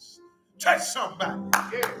Jesus. Touch somebody.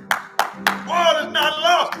 All is not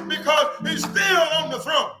lost because he's still on the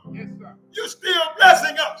throne. You're still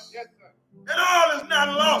blessing us. And all is not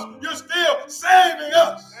lost. You're still saving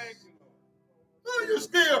us. You're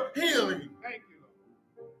still healing.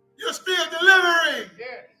 You're still delivering.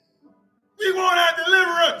 We want our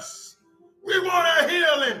deliverance. We want our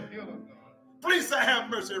healing. Please have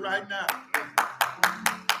mercy right now.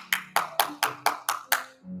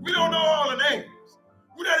 We don't know all the names.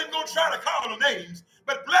 We're not even going to try to call the names.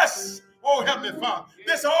 But bless, oh Heavenly Father,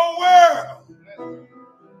 this whole world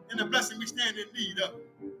in the blessing we stand in need of.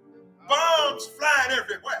 Bombs flying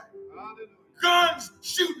everywhere. Guns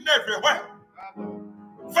shooting everywhere.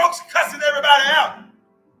 Folks cussing everybody out.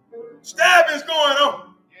 Stabbings going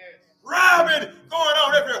on. Robbing going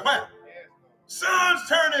on everywhere. Sons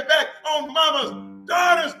turning back on mamas.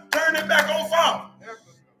 Daughters turning back on fathers.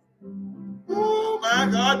 Oh, my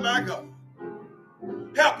God, my God.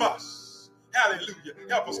 Help us. Hallelujah.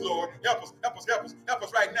 Help us, Lord. Help us, help us, help us. Help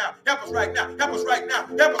us right now. Help us right now. Help us right now.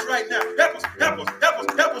 Help us right now. Help us, help us, help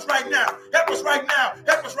us, help us right now. Help us right now.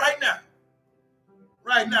 Help us right now.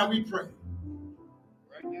 Right now we pray.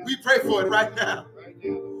 We pray for it right now.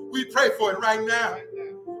 We pray for it right now.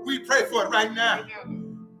 We pray for it right now.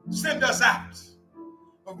 Send us out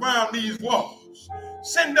around these walls.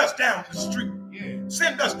 Send us down the street.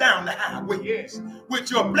 Send us down the highways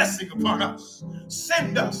with your blessing upon us.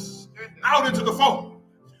 Send us out into the fold.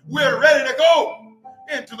 We're ready to go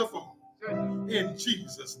into the fold. In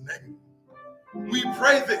Jesus' name. We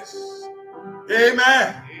pray this.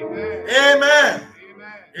 Amen. Amen.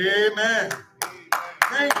 Amen.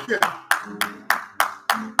 Thank you.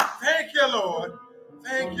 Thank you, Lord.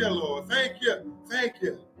 Thank you, Lord. Thank you. Thank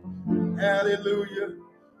you. Hallelujah.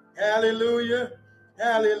 Hallelujah.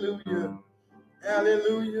 Hallelujah.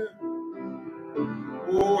 Hallelujah.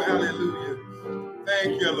 Oh, hallelujah.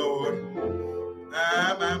 Thank you, Lord.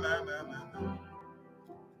 Oh, hallelujah.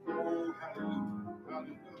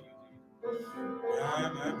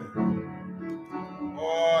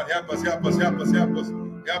 Oh, help us, help us, help us, help us.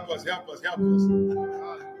 Help us, help us, help us.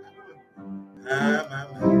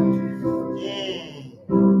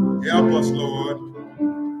 Help us, Lord.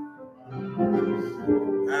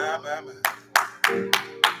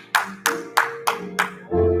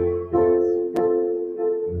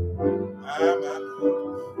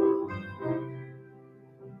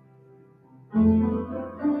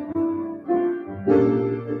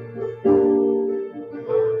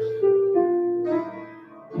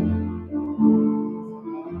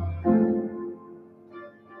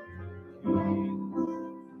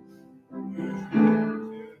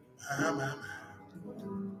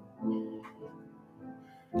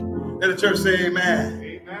 Let the church say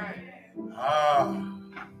amen.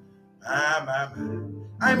 Amen.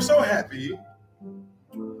 I am so happy.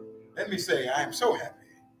 Let me say, I am so happy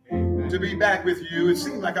to be back with you. It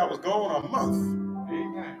seemed like I was gone a month.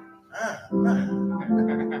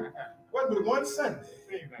 Wasn't but one Sunday.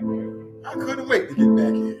 I couldn't wait to get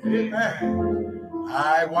back here. Amen.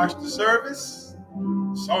 I watched the service.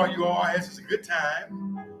 Saw you all. Had such a good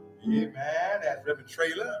time. Amen. As Reverend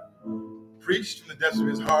Traylor preached from the depths of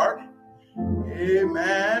his heart.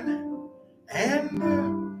 Amen. And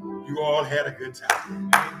you all had a good time.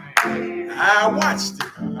 I watched it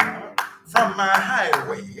from my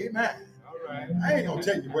highway. Amen. I ain't going to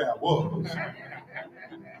tell you where I was.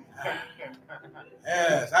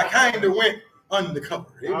 Yes, I kind of went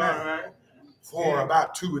undercover. Amen. For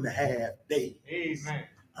about 2.5 days. Amen.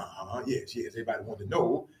 Yes. Everybody wanted to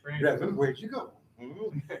know, Reverend, where'd you go?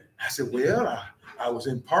 I said, well, I was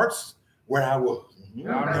in parts where I was.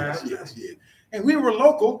 Yes. And we were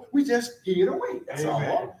local. We just hid away. That's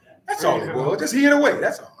all. That's all it was. Just hid away.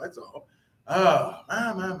 That's all. Oh,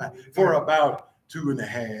 my. For about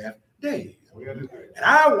 2.5 days. And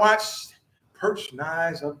I watched perched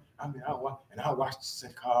knives up. I watched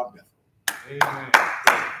St. Cobb, Bethel.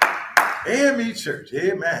 AME Church.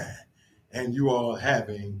 Amen. And you all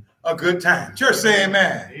having a good time. Church, say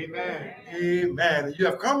amen. Amen. You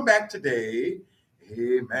have come back today,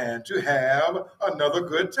 amen, to have another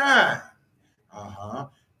good time.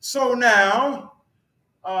 So now,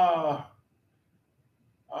 I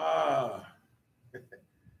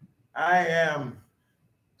am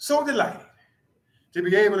so delighted to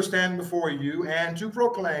be able to stand before you and to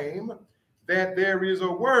proclaim that there is a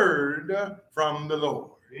word from the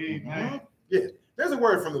Lord. Amen. Yes, there's a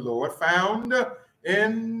word from the Lord found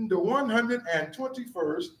in the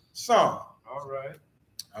 121st Psalm. All right.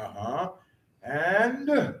 And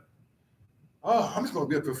I'm just going to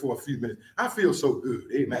be up here for a few minutes. I feel so good.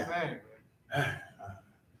 Amen.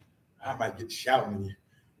 I might get shouting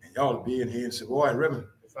and y'all will be in here and say, boy, Reverend,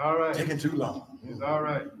 it's all right. Taking too long. It's all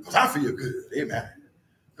right. Because I feel good. Amen.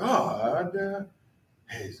 God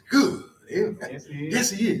is good. Amen. Yes,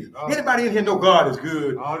 he is. Anybody in here know God is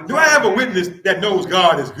good? Do I have a witness that knows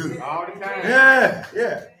God is good? All the time.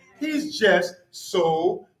 Yeah. He's just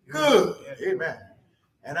so good. Amen.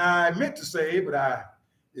 And I meant to say, but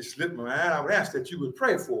it slipped my mind. I would ask that you would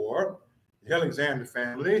pray for the Alexander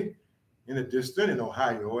family in the distance in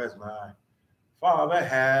Ohio, as my father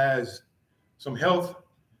has some health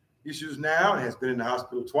issues now and has been in the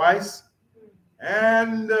hospital twice.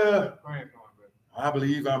 And I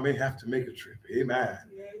believe I may have to make a trip. Amen.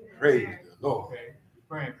 Praise the Lord.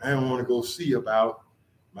 I don't want to go see about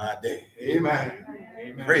my day. Amen.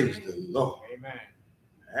 Praise the Lord.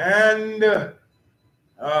 And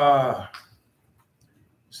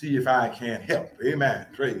see if I can help. Amen.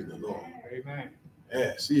 Praise the Lord.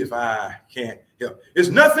 Yeah, see if I can't help. It's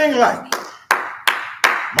nothing like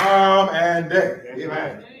mom and dad.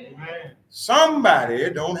 Amen. Somebody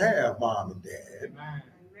don't have mom and dad.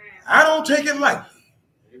 I don't take it lightly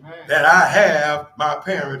that I have my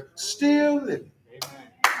parents still living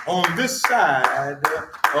on this side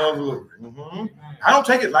of the living. I don't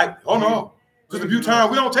take it lightly. Oh no. Sister Buton,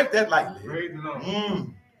 we don't take that lightly. No.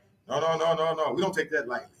 We don't take that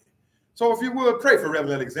lightly. So if you would pray for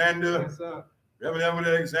Reverend Alexander. Yes, sir. Reverend Edward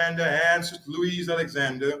Alexander and Sister Louise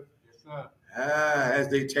Alexander. Yes, sir. As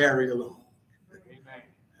they tarry along.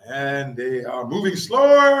 And they are moving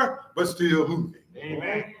slower, but still moving.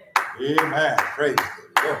 Amen. Praise the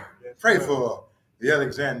Lord. Yes, pray for the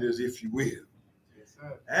Alexanders, if you will. Yes,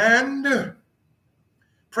 sir. And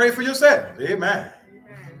pray for yourself. Amen.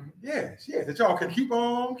 Yes, that y'all can keep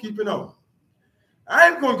on keeping on.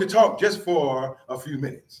 I'm going to talk just for a few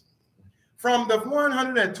minutes from the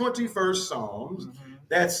 121st Psalms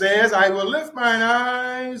that says, I will lift mine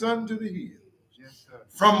eyes unto the hills,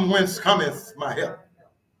 from whence cometh my help.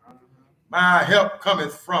 My help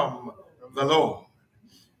cometh from the Lord,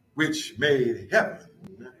 which made heaven.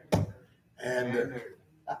 And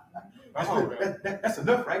that's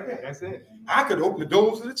enough right there. That's it. I could open the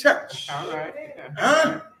doors of the church. All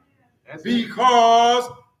right. Because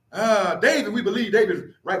David, we believe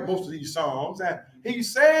David wrote most of these Psalms, and he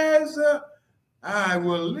says, I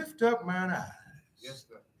will lift up mine eyes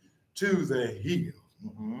to the hills.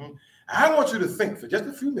 I want you to think for just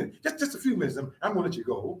a few minutes, just a few minutes. I'm going to let you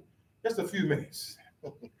go. Just a few minutes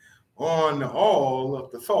on all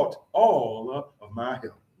of my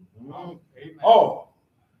help. All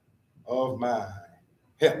of my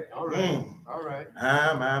help. All right. All right.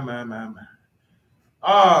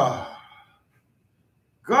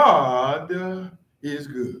 God is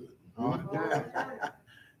good.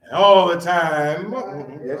 All the time.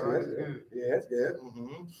 Yes.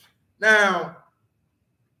 Now,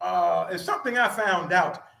 it's something I found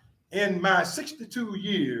out in my 62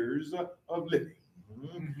 years of living.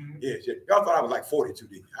 Yes. Y'all thought I was like 42,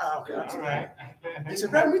 didn't you? Okay. All right. They said,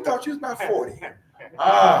 Brother, we thought you was about 40.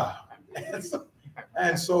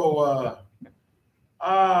 And so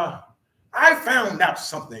I found out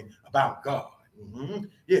something about God.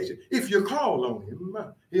 Yes. If you call on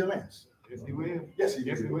him, he'll answer. Yes, he will.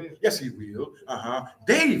 Yes, he will.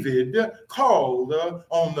 David called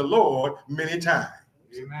on the Lord many times.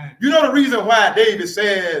 Amen. You know the reason why David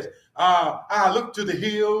says, I look to the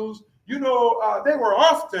hills? You know, they were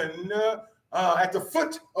often at the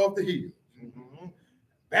foot of the hills.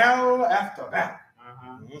 Battle after battle.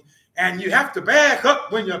 And you have to back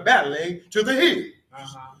up when you're battling to the hill.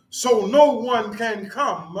 So no one can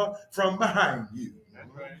come from behind you.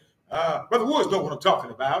 Brother Woods know what I'm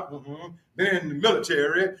talking about. Been in the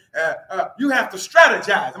military. You have to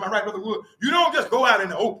strategize. Am I right, Brother Woods? You don't just go out in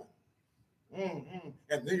the open. And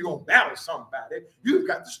then you're going to battle somebody. You've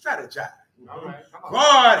got to strategize. All right,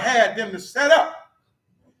 God had them to set up.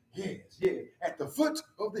 Yes, at the foot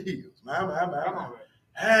of the hills.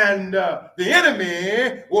 And the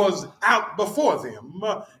enemy was out before them,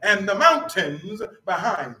 and the mountains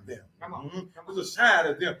behind them. To the side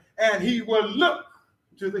of them. And he will look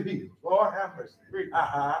to the hills. Lord have mercy.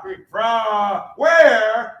 From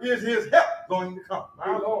where is his help going to come?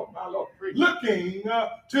 My Lord. Looking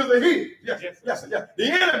to the hills. Yes.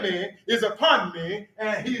 The enemy is upon me,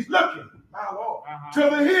 and he's looking, my Lord, to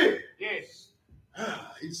the hills. Yes.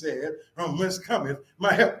 He said, from whence cometh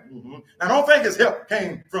my help? I don't think his help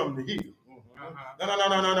came from the hill.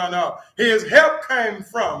 No. His help came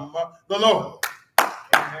from the Lord.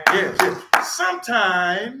 Yes.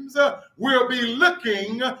 Sometimes we'll be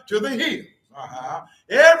looking to the hill.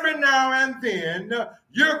 Every now and then,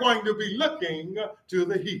 you're going to be looking to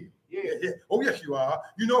the hill. Yeah. Oh, yes, you are.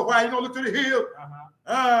 You know why you're going to look to the hill?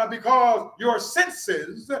 Because your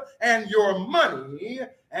senses and your money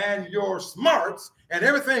and your smarts and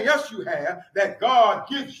everything else you have that God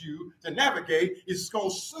gives you to navigate is going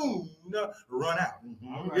to soon run out.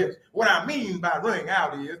 Yes. What I mean by running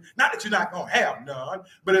out is not that you're not going to have none,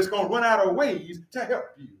 but it's going to run out of ways to help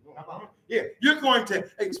you. Yeah, you're going to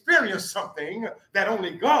experience something that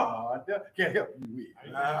only God can help you with.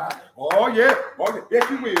 Yes,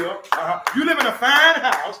 you will. You live in a fine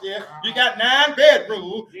house. Yeah, you got 9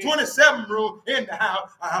 bedrooms, 27 rooms in the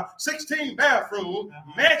house, 16 bathrooms,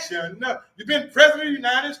 mansion. You've been president of the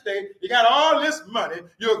United States. You got all this money.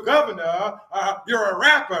 You're a governor. You're a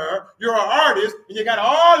rapper. You're an artist, and you got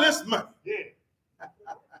all this money. Yeah.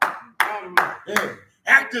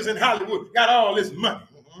 Actors in Hollywood got all this money.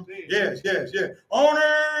 Yes.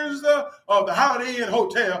 Owners of the Holiday Inn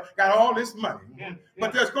Hotel got all this money.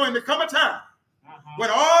 But there's going to come a time when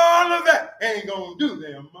all of that ain't going to do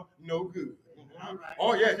them no good.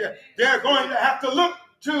 Oh, yes. They're going to have to look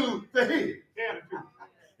to the hill.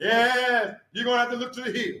 Yes, you're going to have to look to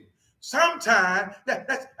the hill. Sometimes,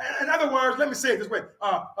 that's in other words, let me say it this way.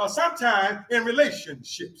 Sometimes in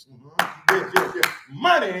relationships,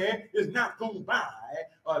 money is not going to buy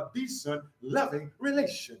a decent, loving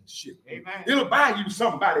relationship. Amen. It'll buy you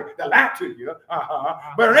somebody that lie to you,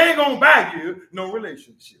 but it ain't going to buy you no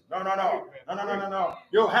relationship. No.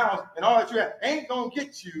 Your house and all that you have ain't going to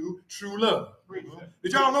get you true love.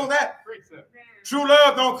 Did y'all know that? True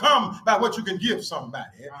love don't come by what you can give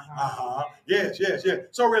somebody. Yes.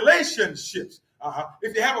 So relationships.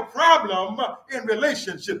 If you have a problem in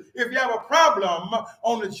relationships, if you have a problem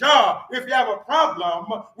on the job, if you have a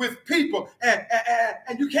problem with people, and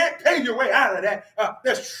you can't pay your way out of that,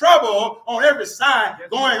 there's trouble on every side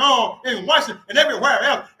going on in Washington and everywhere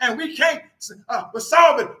else, and we can't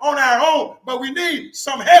solve it on our own, but we need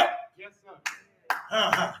some help. Yes,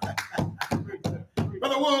 sir.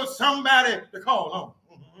 Brother Woods, somebody to call on.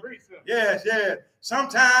 Yes.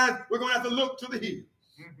 Sometimes we're going to have to look to the hills.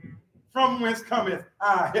 From whence cometh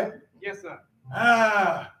our help. Yes, sir.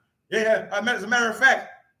 As a matter of fact,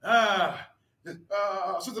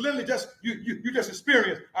 Sister Lindley, you just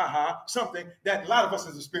experienced something that a lot of us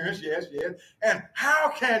has experienced. Yes. And how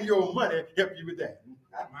can your money help you with that?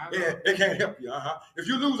 It can't help you. If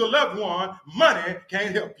you lose a loved one, money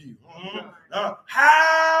can't help you.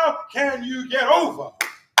 How can you get over?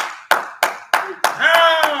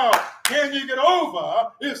 How can you get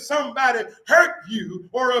over if somebody hurt you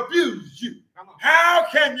or abused you? How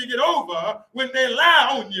can you get over when they lie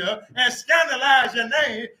on you and scandalize your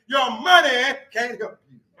name? Your money can't help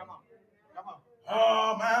you. Come on.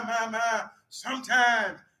 Oh, my.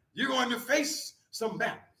 Sometimes you're going to face some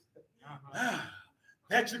battles.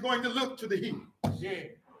 That you're going to look to the hills.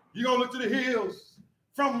 You're going to look to the hills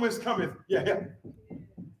from whence cometh your help.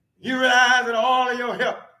 You realize that all of your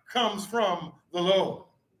help comes from the Lord,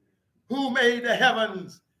 who made the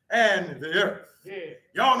heavens and the earth.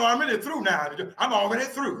 Y'all know I'm really through now. I'm already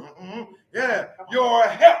through. Your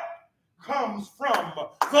help comes from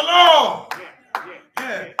the Lord.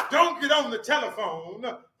 Don't get on the telephone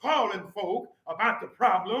calling folk about the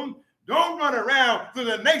problem. Don't run around to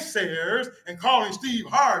the naysayers and calling Steve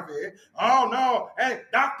Harvey. Oh, no, hey,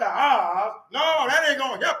 Dr. Oz. No, that ain't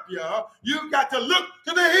going to help you. You've got to look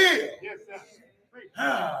to the hill. Yes, sir.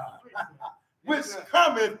 Which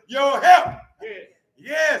cometh your help.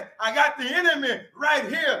 Yes, I got the enemy right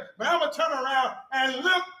here, but I'm going to turn around and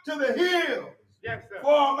look to the hills. Yes, sir.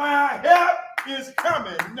 For my help is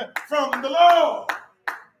coming from the Lord.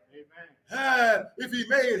 If he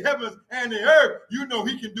made heavens and the earth, you know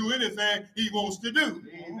he can do anything he wants to do.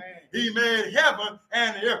 He made heaven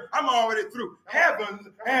and the earth. I'm already through.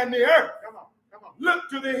 Heaven and the earth. Come on. Look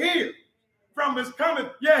to the hill. From his coming,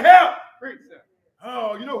 your help. Preach, sir.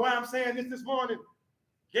 Oh, you know why I'm saying this morning?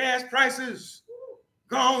 Gas prices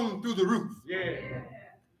gone through the roof. Yeah.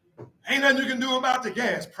 Ain't nothing you can do about the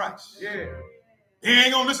gas price. Yeah. They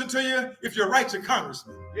ain't gonna listen to you if you write your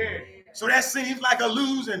congressman. Yeah. So that seems like a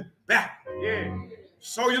losing battle. Yeah.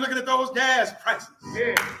 So you're looking at those gas prices.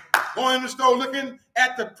 Yeah. Going in the store looking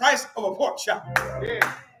at the price of a pork chop.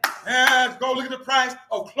 Yeah. And go look at the price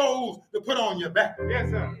of clothes to put on your back. Yes,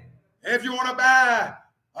 sir. If you want to buy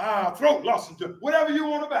throat lozenge, whatever you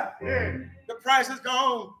want to buy, Yeah. the price has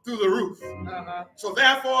gone through the roof. So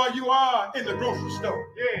therefore you are in the grocery store.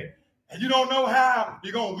 Yeah. And you don't know how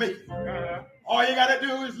you're going to make it. All you got to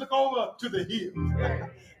do is look over to the hill. Yeah.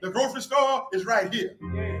 The grocery store is right here.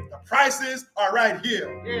 Yeah. The prices are right here.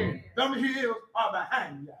 Yeah. Them hills are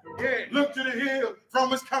behind you. Yeah. Look to the hill from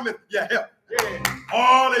which cometh your help. Yeah.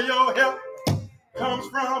 All of your help comes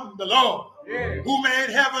from the Lord, Yeah. who made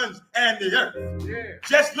heavens and the earth. Yeah.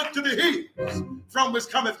 Just look to the hills from which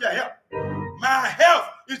cometh your help. My health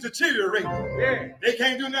is deteriorating. Yeah. They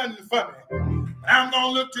can't do nothing for me. I'm going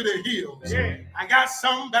to look to the hills. Yeah. I got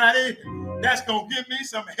somebody that's going to give me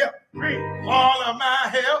some help. Preach. All of my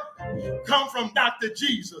help come from Dr.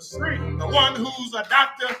 Jesus, Preach. the one who's a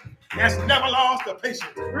doctor that's never lost a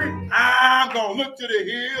patient. Preach. I'm going to look to the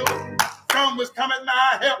hills from which cometh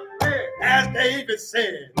my help. Yeah. As David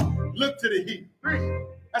said, look to the hill. Preach.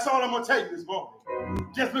 That's all I'm going to tell you this morning.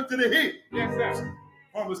 Just look to the hill Yes, sir.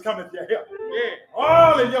 from which cometh your help. Yeah.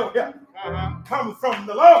 All of your help comes from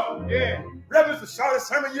the Lord. Yeah. Reverend, it's the shortest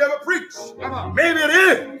sermon you ever preached. Come on. Maybe it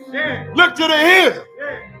is. Yeah. Look to the hill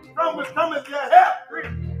Yeah. from which cometh your help.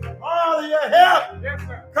 Preach. All of your help Yes,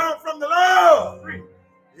 sir. come from the Lord. Preach.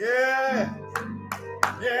 Yeah.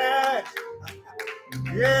 Yeah.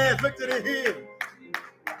 Yes, look to the hills.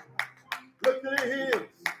 Look to the hills.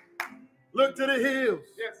 Look to the hills.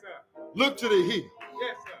 Yes, sir. Look to the hills.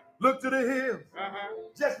 Yes, sir. Look to the hills.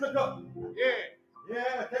 Just look up. Yeah.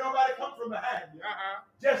 Yeah, can't nobody come from behind you. Uh-huh.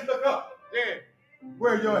 Just look up Yeah.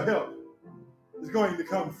 where your help is going to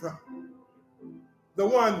come from. The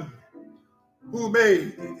one who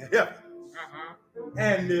made heaven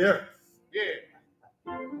and the earth. Yeah.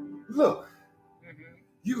 Look,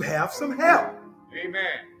 you have some help.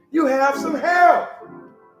 Amen. You have some help.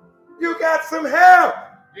 You got some help.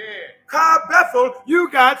 Yeah. Cobb, Bethel, you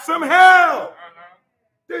got some help.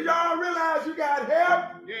 Do y'all realize you got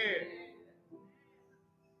help? Yeah.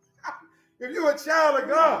 If you're a child of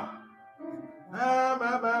God,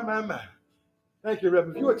 my. Thank you,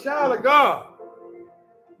 Reverend. If you're a child of God,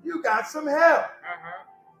 you got some help.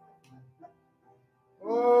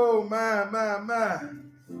 Oh, my.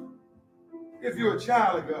 If you're a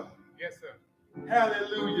child of God, Yes, sir.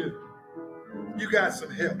 hallelujah, you got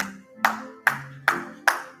some help.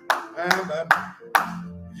 My.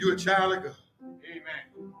 If you're a child of God,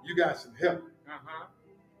 Amen. you got some help.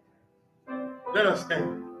 Let us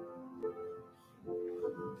stand.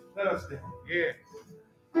 Let us stand. Yeah.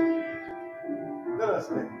 Let us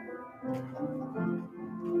stand.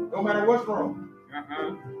 No matter what's wrong,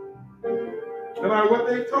 no matter what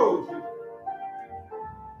they told you,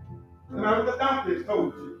 no matter what the doctors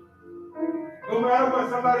told you, no matter what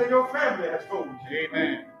somebody in your family has told you,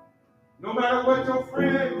 Amen. no matter what your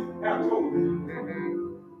friends have told you,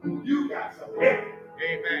 you got some help.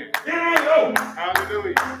 Amen. It ain't over.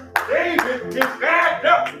 Hallelujah. David is backed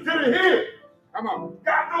up to the hill. Come on.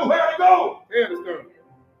 Got nowhere to go. Tell the story.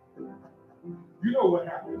 You know what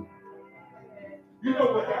happened. You know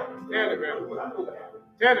what happened. Tell it, Reverend. I know what happened.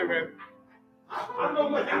 Tell it, Reverend. I know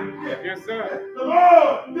what happened. Yeah. Yes, sir. The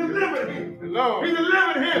Lord delivered him. The Lord. He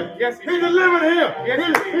delivered him. Yes, he He did. delivered him. Yes,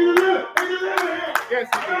 he did. He delivered. He delivered him. Yes,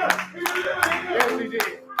 he did. He delivered him. Yes, he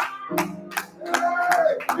did.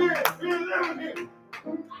 Hey, he delivered him.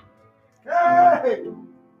 Hey.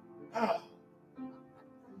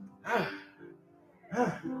 I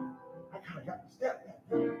kind of got to step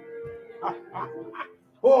back.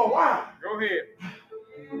 For a while, Go ahead.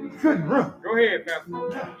 couldn't run. Go ahead,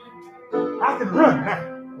 Pastor. I can run now.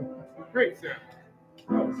 Great, sir.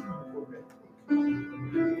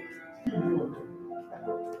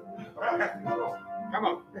 Come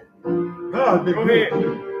on. God, Go ahead.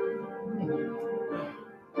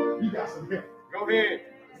 You got some help. Go ahead.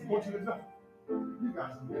 I want you to know. You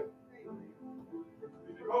got some help.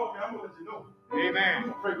 If you call me, I'm going to let you know. Amen. I'm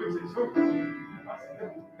going to pray with you. So, I said,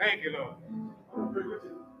 help. Thank you, Lord. I'm going to pray with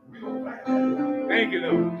you. We don't fight. Thank you,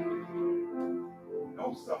 Lord.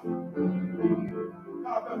 Don't suffer.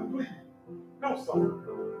 God doesn't please. Don't suffer.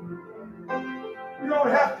 You don't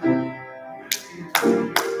have to.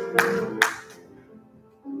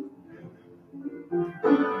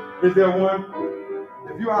 Is there one?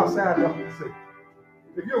 If you're outside, y'all can say.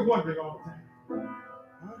 If you're wondering all the time,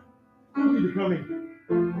 you need to come in.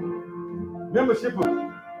 Membership of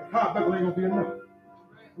the Cobb Bethel ain't gonna be enough.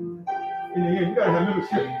 In the end, you gotta have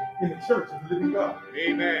membership in the church of the living God.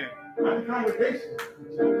 Amen. Not the congregation.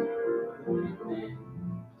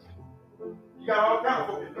 You got all kinds of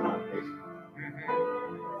folk in the congregation.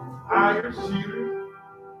 Liars, cheaters,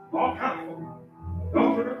 all kinds of folk.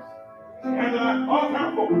 Adulterers, and all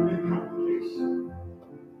kinds of folk in the congregation.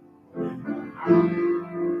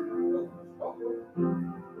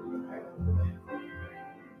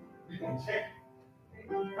 You can check.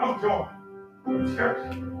 Come join the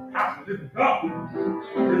church, house of the living God.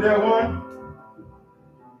 Is there one?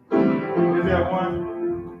 Is there one?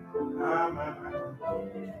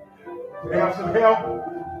 You have some help?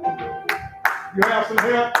 You have some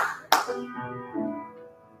help?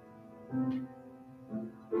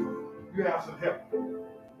 You have some help.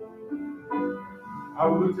 I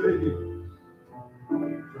will look to the hill.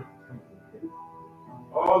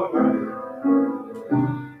 All of my help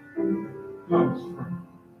comes from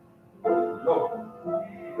the Lord.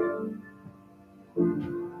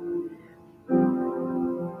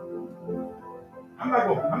 I'm not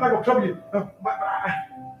gonna trouble you.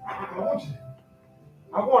 I want you.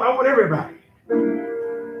 I want everybody.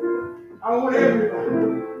 I want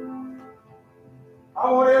everybody.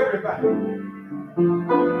 I want everybody to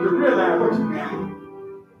realize what you got.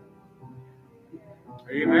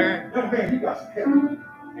 Amen. Young man, you got some help.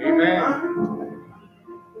 Amen. Huh?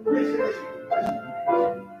 Yes.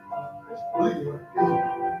 Believe me.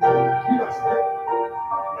 You got some help.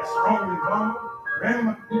 That's strong in mama,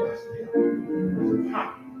 grandma, you got some help. There's a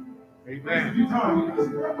power. Amen. You time, you got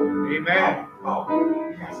some help. Amen.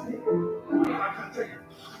 Oh, you got some help. I gotta tell you.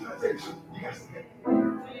 You got some help.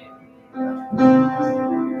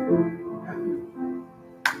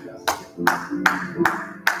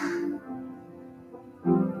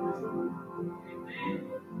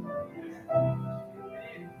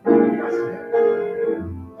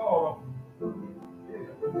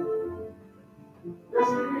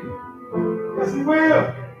 Yes, he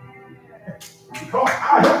will. Because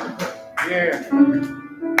I'll help you pray. Yeah.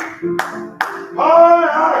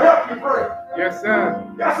 I'll help you pray. Yes,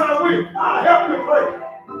 sir. Yes, I will. I'll help you pray.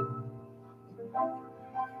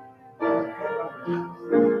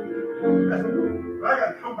 I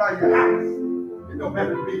got to come by your house. It don't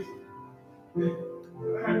matter to me.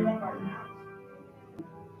 I got to come by your house.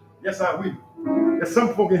 Yes, I will. There's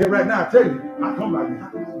some folk in here right now, I tell you, I'll come by your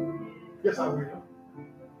house. Yes, I will.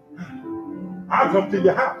 I'll come to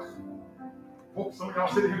your house. Folks, some of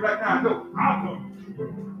y'all sitting here right now, I know. I'll come to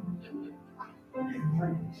you.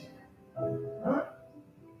 Huh?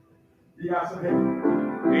 You got some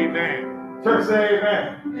help? Amen. Church say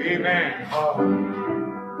amen. Amen.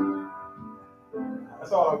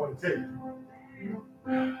 That's all I want to tell you.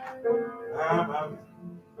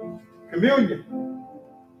 Communion.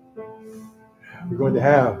 We're going to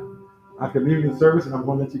have our communion service, and I'm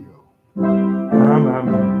going to let you go.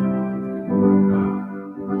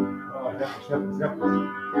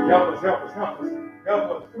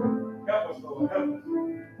 Help us, Lord,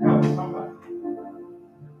 help us, somebody.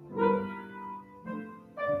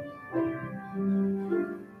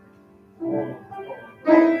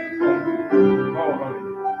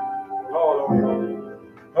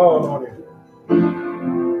 Hold on it.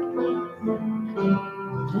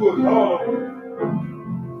 Good,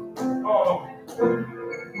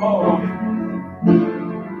 hold on it.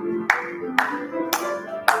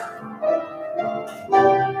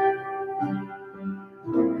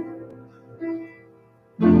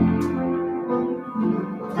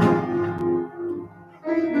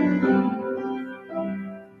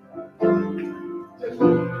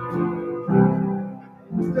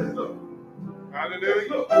 Just look.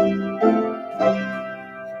 Hallelujah.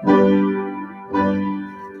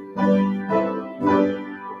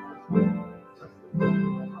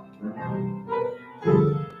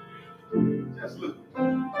 Just look. Just look.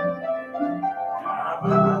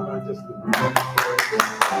 Just look.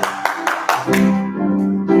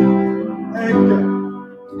 Thank you.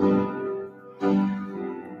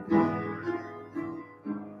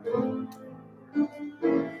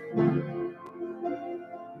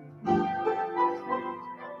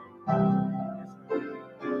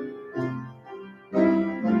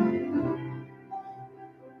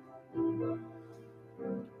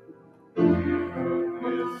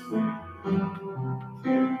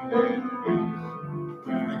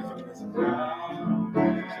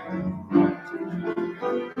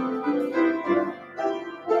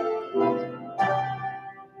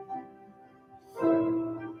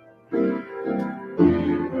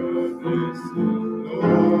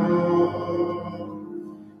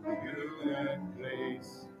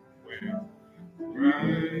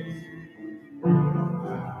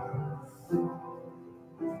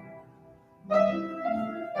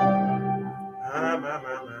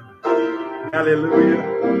 My.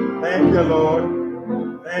 Hallelujah. Thank you,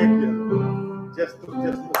 Lord. Thank you. Just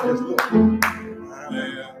look.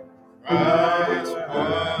 Christ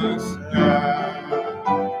was God.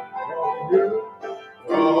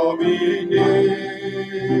 Draw me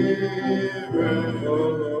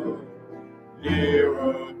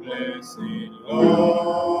nearer, blessed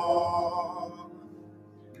Lord,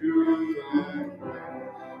 to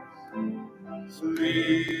thy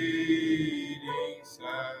sweet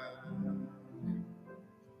side.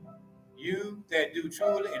 You that do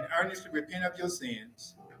truly and earnestly repent of your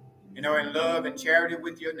sins, and are in love and charity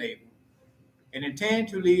with your neighbor, and intend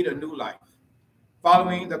to lead a new life,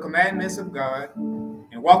 following the commandments of God,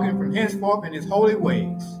 and walking from henceforth in his holy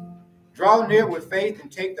ways, draw near with faith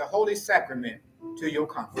and take the holy sacrament to your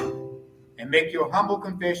comfort, and make your humble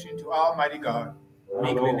confession to Almighty God,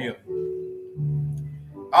 meekly kneeling.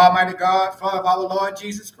 Almighty God, Father of our Lord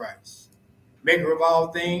Jesus Christ, maker of all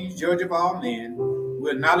things, judge of all men, who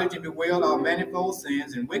acknowledge and bewail our manifold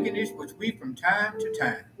sins and wickedness which we from time to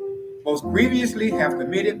time most grievously have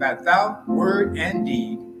committed by thought, word, and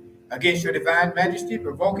deed, against your divine majesty,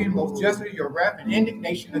 provoking most justly your wrath and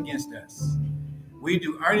indignation against us. We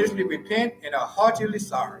do earnestly repent and are heartily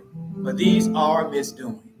sorry, for these are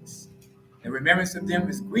misdoings. The remembrance of them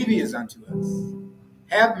is grievous unto us.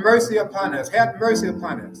 Have mercy upon us,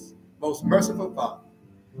 most merciful Father,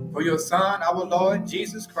 for your Son, our Lord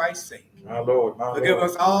Jesus Christ's sake. My Lord, Forgive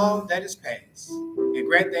us all that is past, and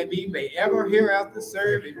grant that we may ever hereafter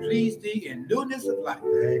serve and please thee in newness of life.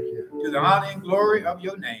 Thank you. To the honor and glory of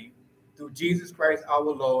your name, through Jesus Christ our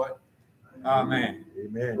Lord. Amen.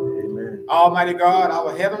 Amen. Almighty God,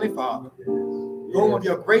 our heavenly Father, whom of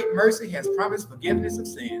your great mercy has promised forgiveness of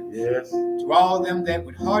sins, Yes. to all them that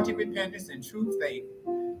with hearty repentance and true faith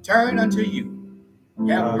turn unto you,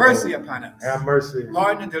 have mercy upon us. Have mercy.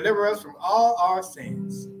 Pardon and deliver us from all our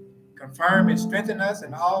sins. Confirm and strengthen us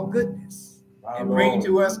in all goodness, and bring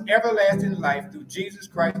to us everlasting life through Jesus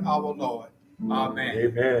Christ our Lord.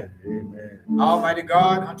 Amen. Amen. Almighty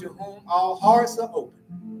God, unto whom all hearts are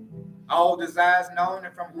open, all desires known,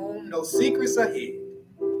 and from whom no secrets are hid,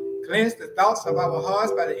 cleanse the thoughts of our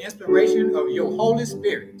hearts by the inspiration of your Holy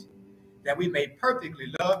Spirit, that we may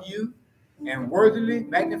perfectly love you and worthily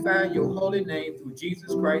magnify your holy name through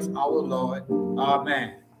Jesus Christ our Lord.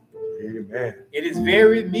 Amen. Amen. It is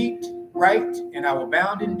very meet, right, and our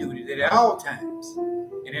bounden duty that at all times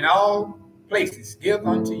and in all places give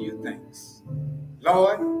unto you thanks.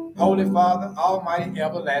 Lord, Holy Father, Almighty,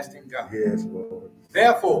 everlasting God. Yes, Lord.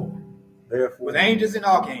 Therefore, with angels and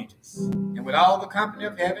archangels, and with all the company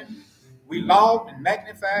of heaven, we laud and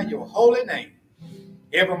magnify your holy name,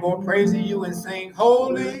 evermore praising you and saying,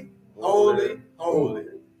 Holy, holy, holy,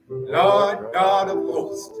 Lord God of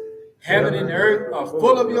hosts. Heaven and earth are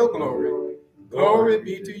full of your glory. Glory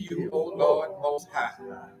be to you, O Lord Most High.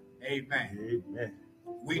 Amen.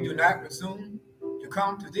 We do not presume to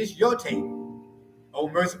come to this your table, O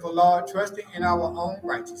merciful Lord, trusting in our own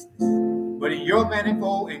righteousness, but in your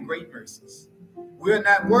manifold and great mercies. We are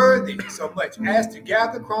not worthy so much as to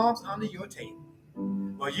gather crumbs under your table,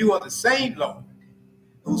 but you are the same Lord,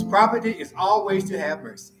 whose property is always to have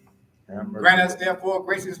mercy. Grant us, therefore,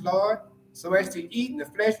 gracious Lord, so as to eat the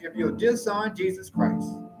flesh of your dear Son, Jesus Christ,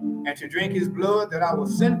 and to drink his blood, that our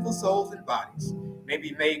sinful souls and bodies may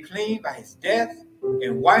be made clean by his death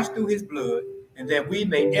and washed through his blood, and that we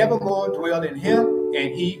may evermore dwell in him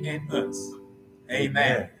and he in us.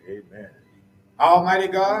 Amen. Almighty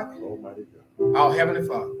God, our heavenly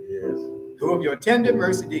Father, who of your tender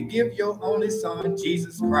mercy did give your only Son,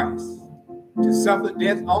 Jesus Christ, to suffer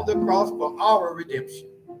death on the cross for our redemption,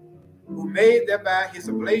 who made thereby his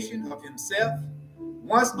oblation of himself,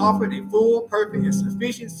 once offered a full, perfect, and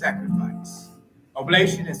sufficient sacrifice,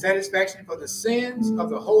 oblation and satisfaction for the sins of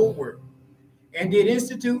the whole world, and did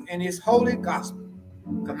institute in his holy gospel,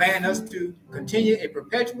 command us to continue a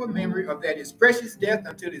perpetual memory of that his precious death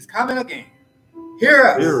until his coming again. Hear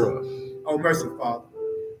us, O merciful Father,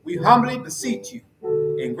 we humbly beseech you,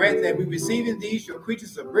 and grant that we receive in these your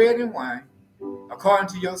creatures of bread and wine, according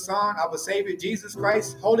to your Son, our Savior Jesus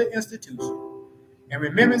Christ's holy institution, and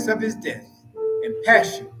remembrance of his death and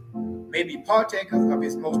passion, may be partakers of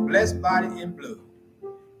his most blessed body and blood,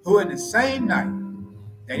 who in the same night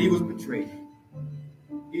that he was betrayed,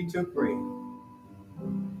 he took bread,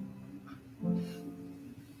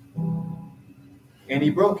 and he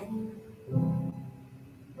broke it.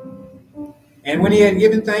 And when he had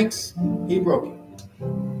given thanks, he broke it,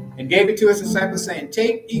 and gave it to his disciples, saying,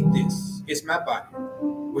 Take, eat this, it's my body,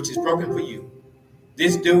 which is broken for you.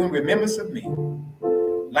 This do in remembrance of me.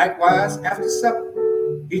 Likewise, after supper,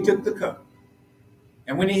 he took the cup,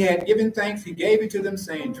 And when he had given thanks, he gave it to them,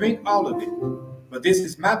 saying, "Drink all of it, for this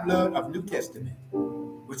is my blood of New Testament,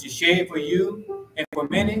 which is shed for you and for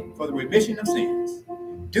many for the remission of sins.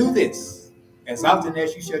 Do this as often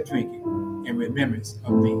as you shall drink it in remembrance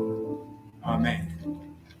of me." Amen.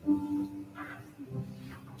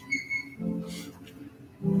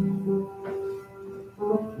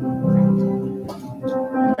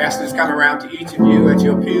 Pastors come around to each of you at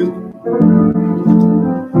your pew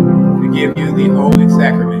to give you the Holy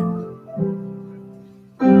Sacrament.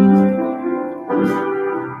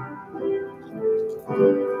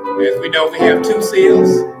 As we know, we have two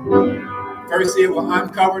seals. First seal will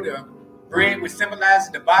uncover the bread, which symbolizes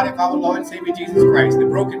the body of our Lord and Savior Jesus Christ, the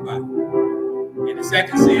broken body. And the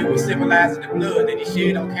second seal will symbolize the blood that he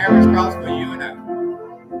shed on Calvary's cross for you and I.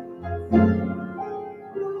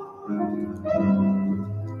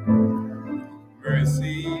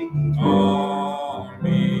 Mercy on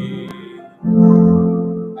me.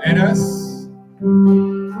 Let us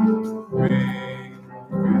pray.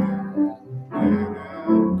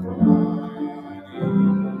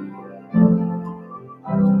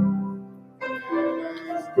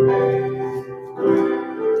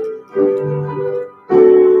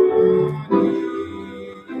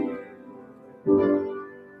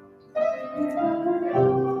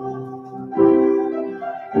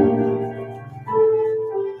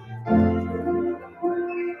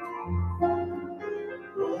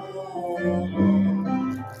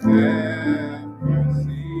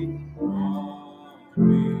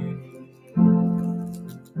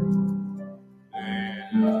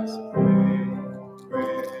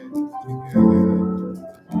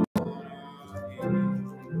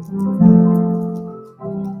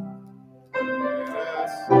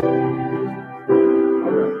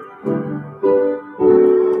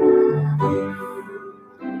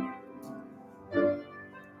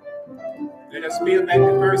 Let us peel back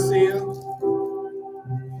the first seal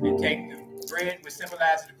and take the bread which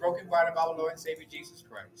symbolizes the broken body of our Lord and Savior Jesus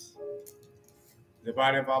Christ. The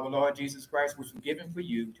body of our Lord Jesus Christ, which was given for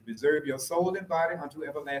you to preserve your soul and body unto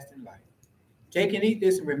everlasting life. Take and eat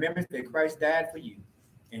this in remembrance that Christ died for you,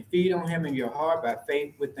 and feed on him in your heart by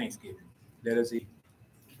faith with thanksgiving. Let us eat.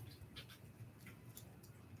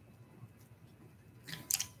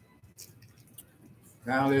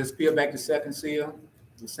 Now let us peel back the second seal,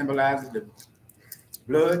 which symbolizes the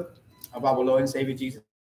blood of our Lord and Savior Jesus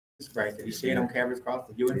Christ that he shed on Calvary's cross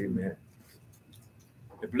for you and me.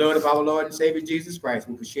 The blood of our Lord and Savior Jesus Christ,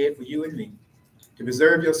 which was shed for you and me, to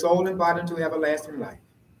preserve your soul and body unto everlasting life.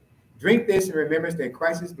 Drink this in remembrance that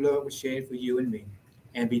Christ's blood was shed for you and me,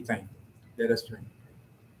 and be thankful. Let us drink.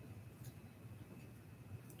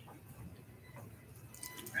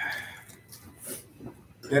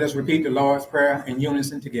 Let us repeat the Lord's Prayer in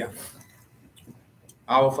unison together.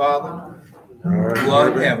 Our Father, who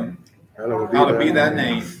art in heaven, hallowed be thy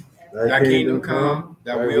name. Thy kingdom come,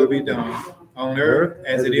 thy will be done, on earth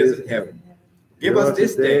as it is in heaven. Give us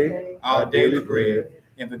this day our daily bread,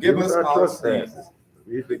 and forgive us our sins.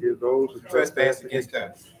 We forgive those who trespass against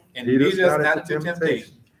us. And lead us not into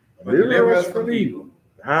temptation, but deliver us from evil.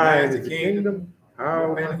 Thine is the kingdom,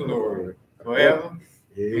 power, and glory, forever.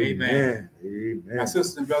 Amen. Amen. My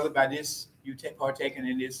sisters and brothers, by this, you partaking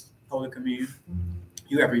in this Holy Communion,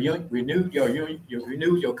 you have renewed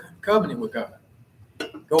your covenant with God.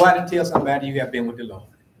 Go out and tell somebody you have been with the Lord.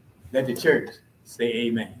 Let the church say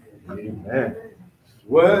amen. Amen.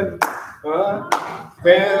 What a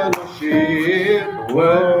fellowship,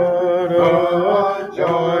 what a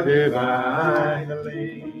joy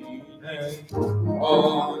divinely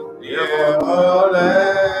on the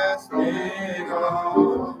everlasting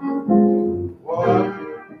arm. What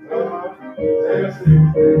a blessing,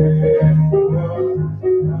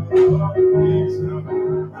 what a peace of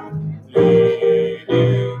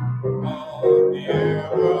leading on the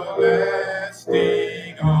everlasting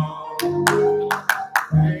arm.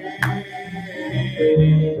 Leading,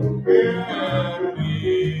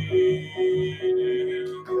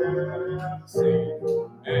 safe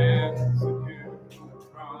and secure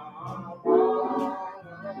from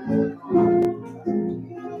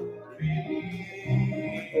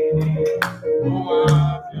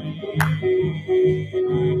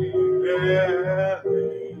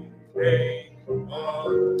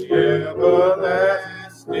on the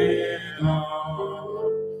everlasting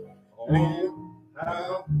arm. Oh,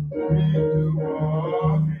 how free to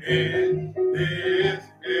walk in this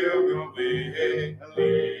pilgrimage,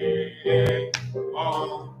 leading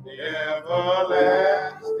on the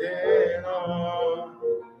everlasting arm.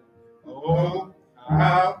 Oh,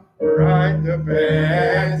 how bright the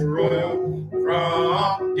path road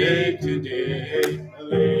from day to day,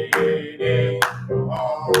 leading on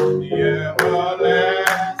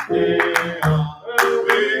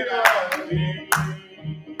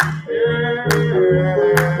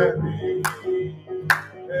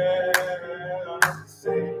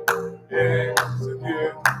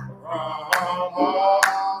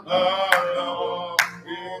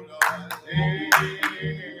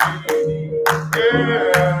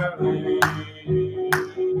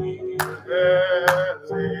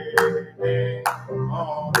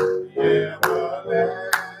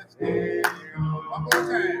One more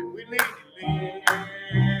time. We lead.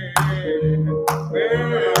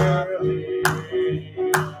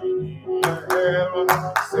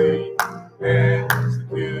 Sing as the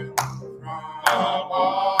dew from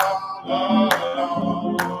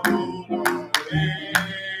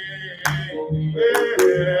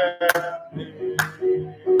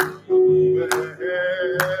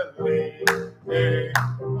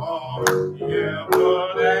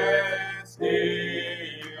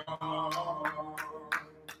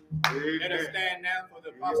Let us stand now for the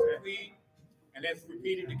Apostle Creed, and let's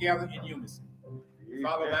repeat it together in unison.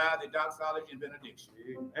 Followed by the doxology and benediction.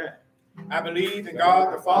 I believe in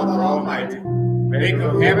God, the Father Almighty, maker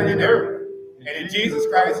of heaven and earth, and in Jesus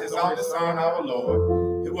Christ, his only Son, our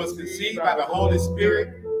Lord, who was conceived by the Holy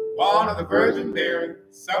Spirit, born of the Virgin Mary,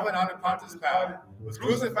 suffered under Pontius Pilate, was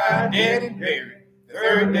crucified, dead, and buried. The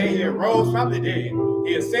third day he arose from the dead.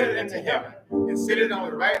 He ascended into heaven, and sitteth on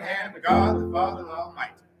the right hand of God, the Father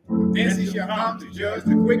Almighty. From thence he shall come to judge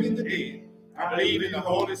the quick and the dead. I believe in the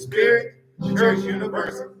Holy Spirit, the Church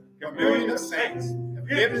universal, communion of saints,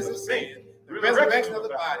 forgiveness of sin, the resurrection of the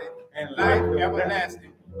body, and life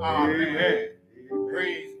everlasting. Amen.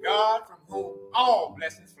 Praise God, from whom all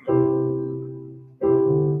blessings flow.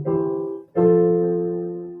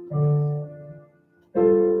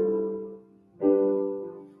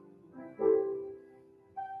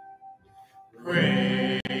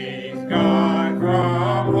 Praise God,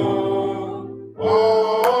 from whom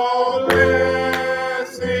all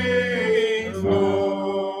blessings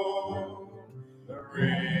flow.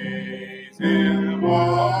 Praise him,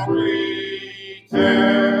 all creatures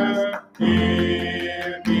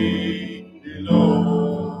here below.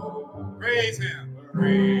 Praise him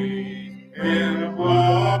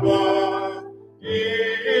above,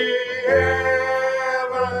 ye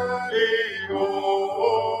heavenly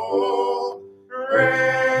hosts.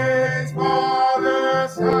 Praise Father,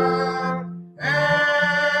 Son,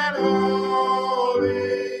 and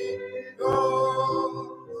Holy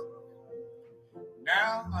Ghost.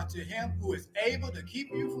 Now unto him who is able to keep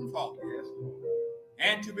you from falling,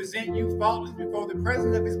 and to present you faultless before the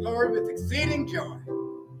presence of his glory with exceeding joy.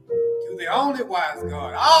 To the only wise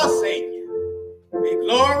God, our Savior, be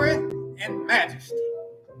glory and majesty,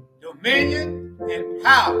 dominion and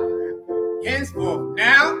power, henceforth,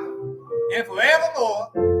 now, and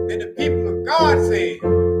forevermore. And the people of God say,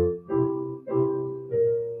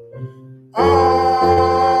 Amen.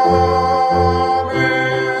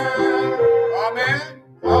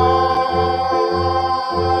 Amen.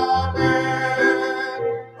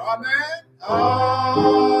 Amen.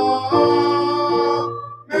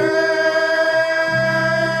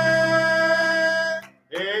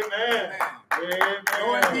 Amen. Amen.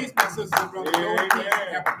 Go in peace, my sisters and brothers. Go in peace.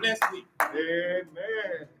 Have a blessed week.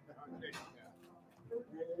 Amen.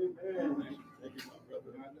 Amen. Thank you, my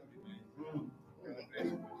brother.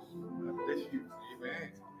 God bless you.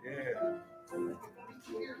 Amen. Yeah.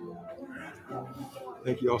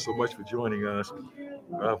 Thank you all so much for joining us.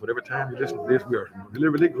 For every time you listen to this, we are really,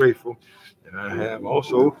 really grateful. And I have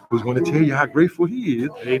also who's going to tell you how grateful he is.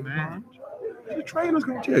 Amen. The trainer's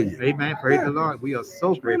going to tell you. Amen. Praise the Lord. We are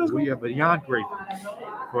so grateful. We are beyond grateful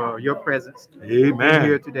for your presence. Amen. Being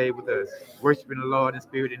here today with us, worshiping the Lord in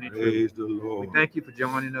spirit and in truth. Praise the Lord. We thank you for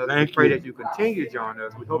joining us. Thank we pray you. that you continue to join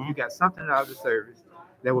us. We hope you got something out of the service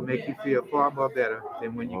that will make you feel far more better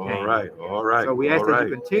than when you came. All right. All right. So we ask all that right.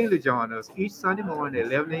 you continue to join us each Sunday morning at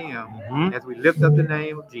 11 a.m. as we lift up the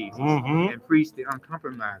name of Jesus and preach the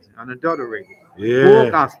uncompromising, unadulterated,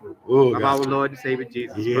 full gospel of our Lord and Savior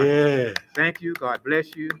Jesus Christ. Thank you. God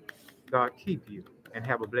bless you. God keep you. And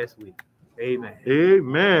have a blessed week. Amen.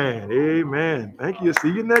 Amen. Amen. Thank you. See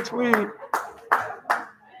you next week.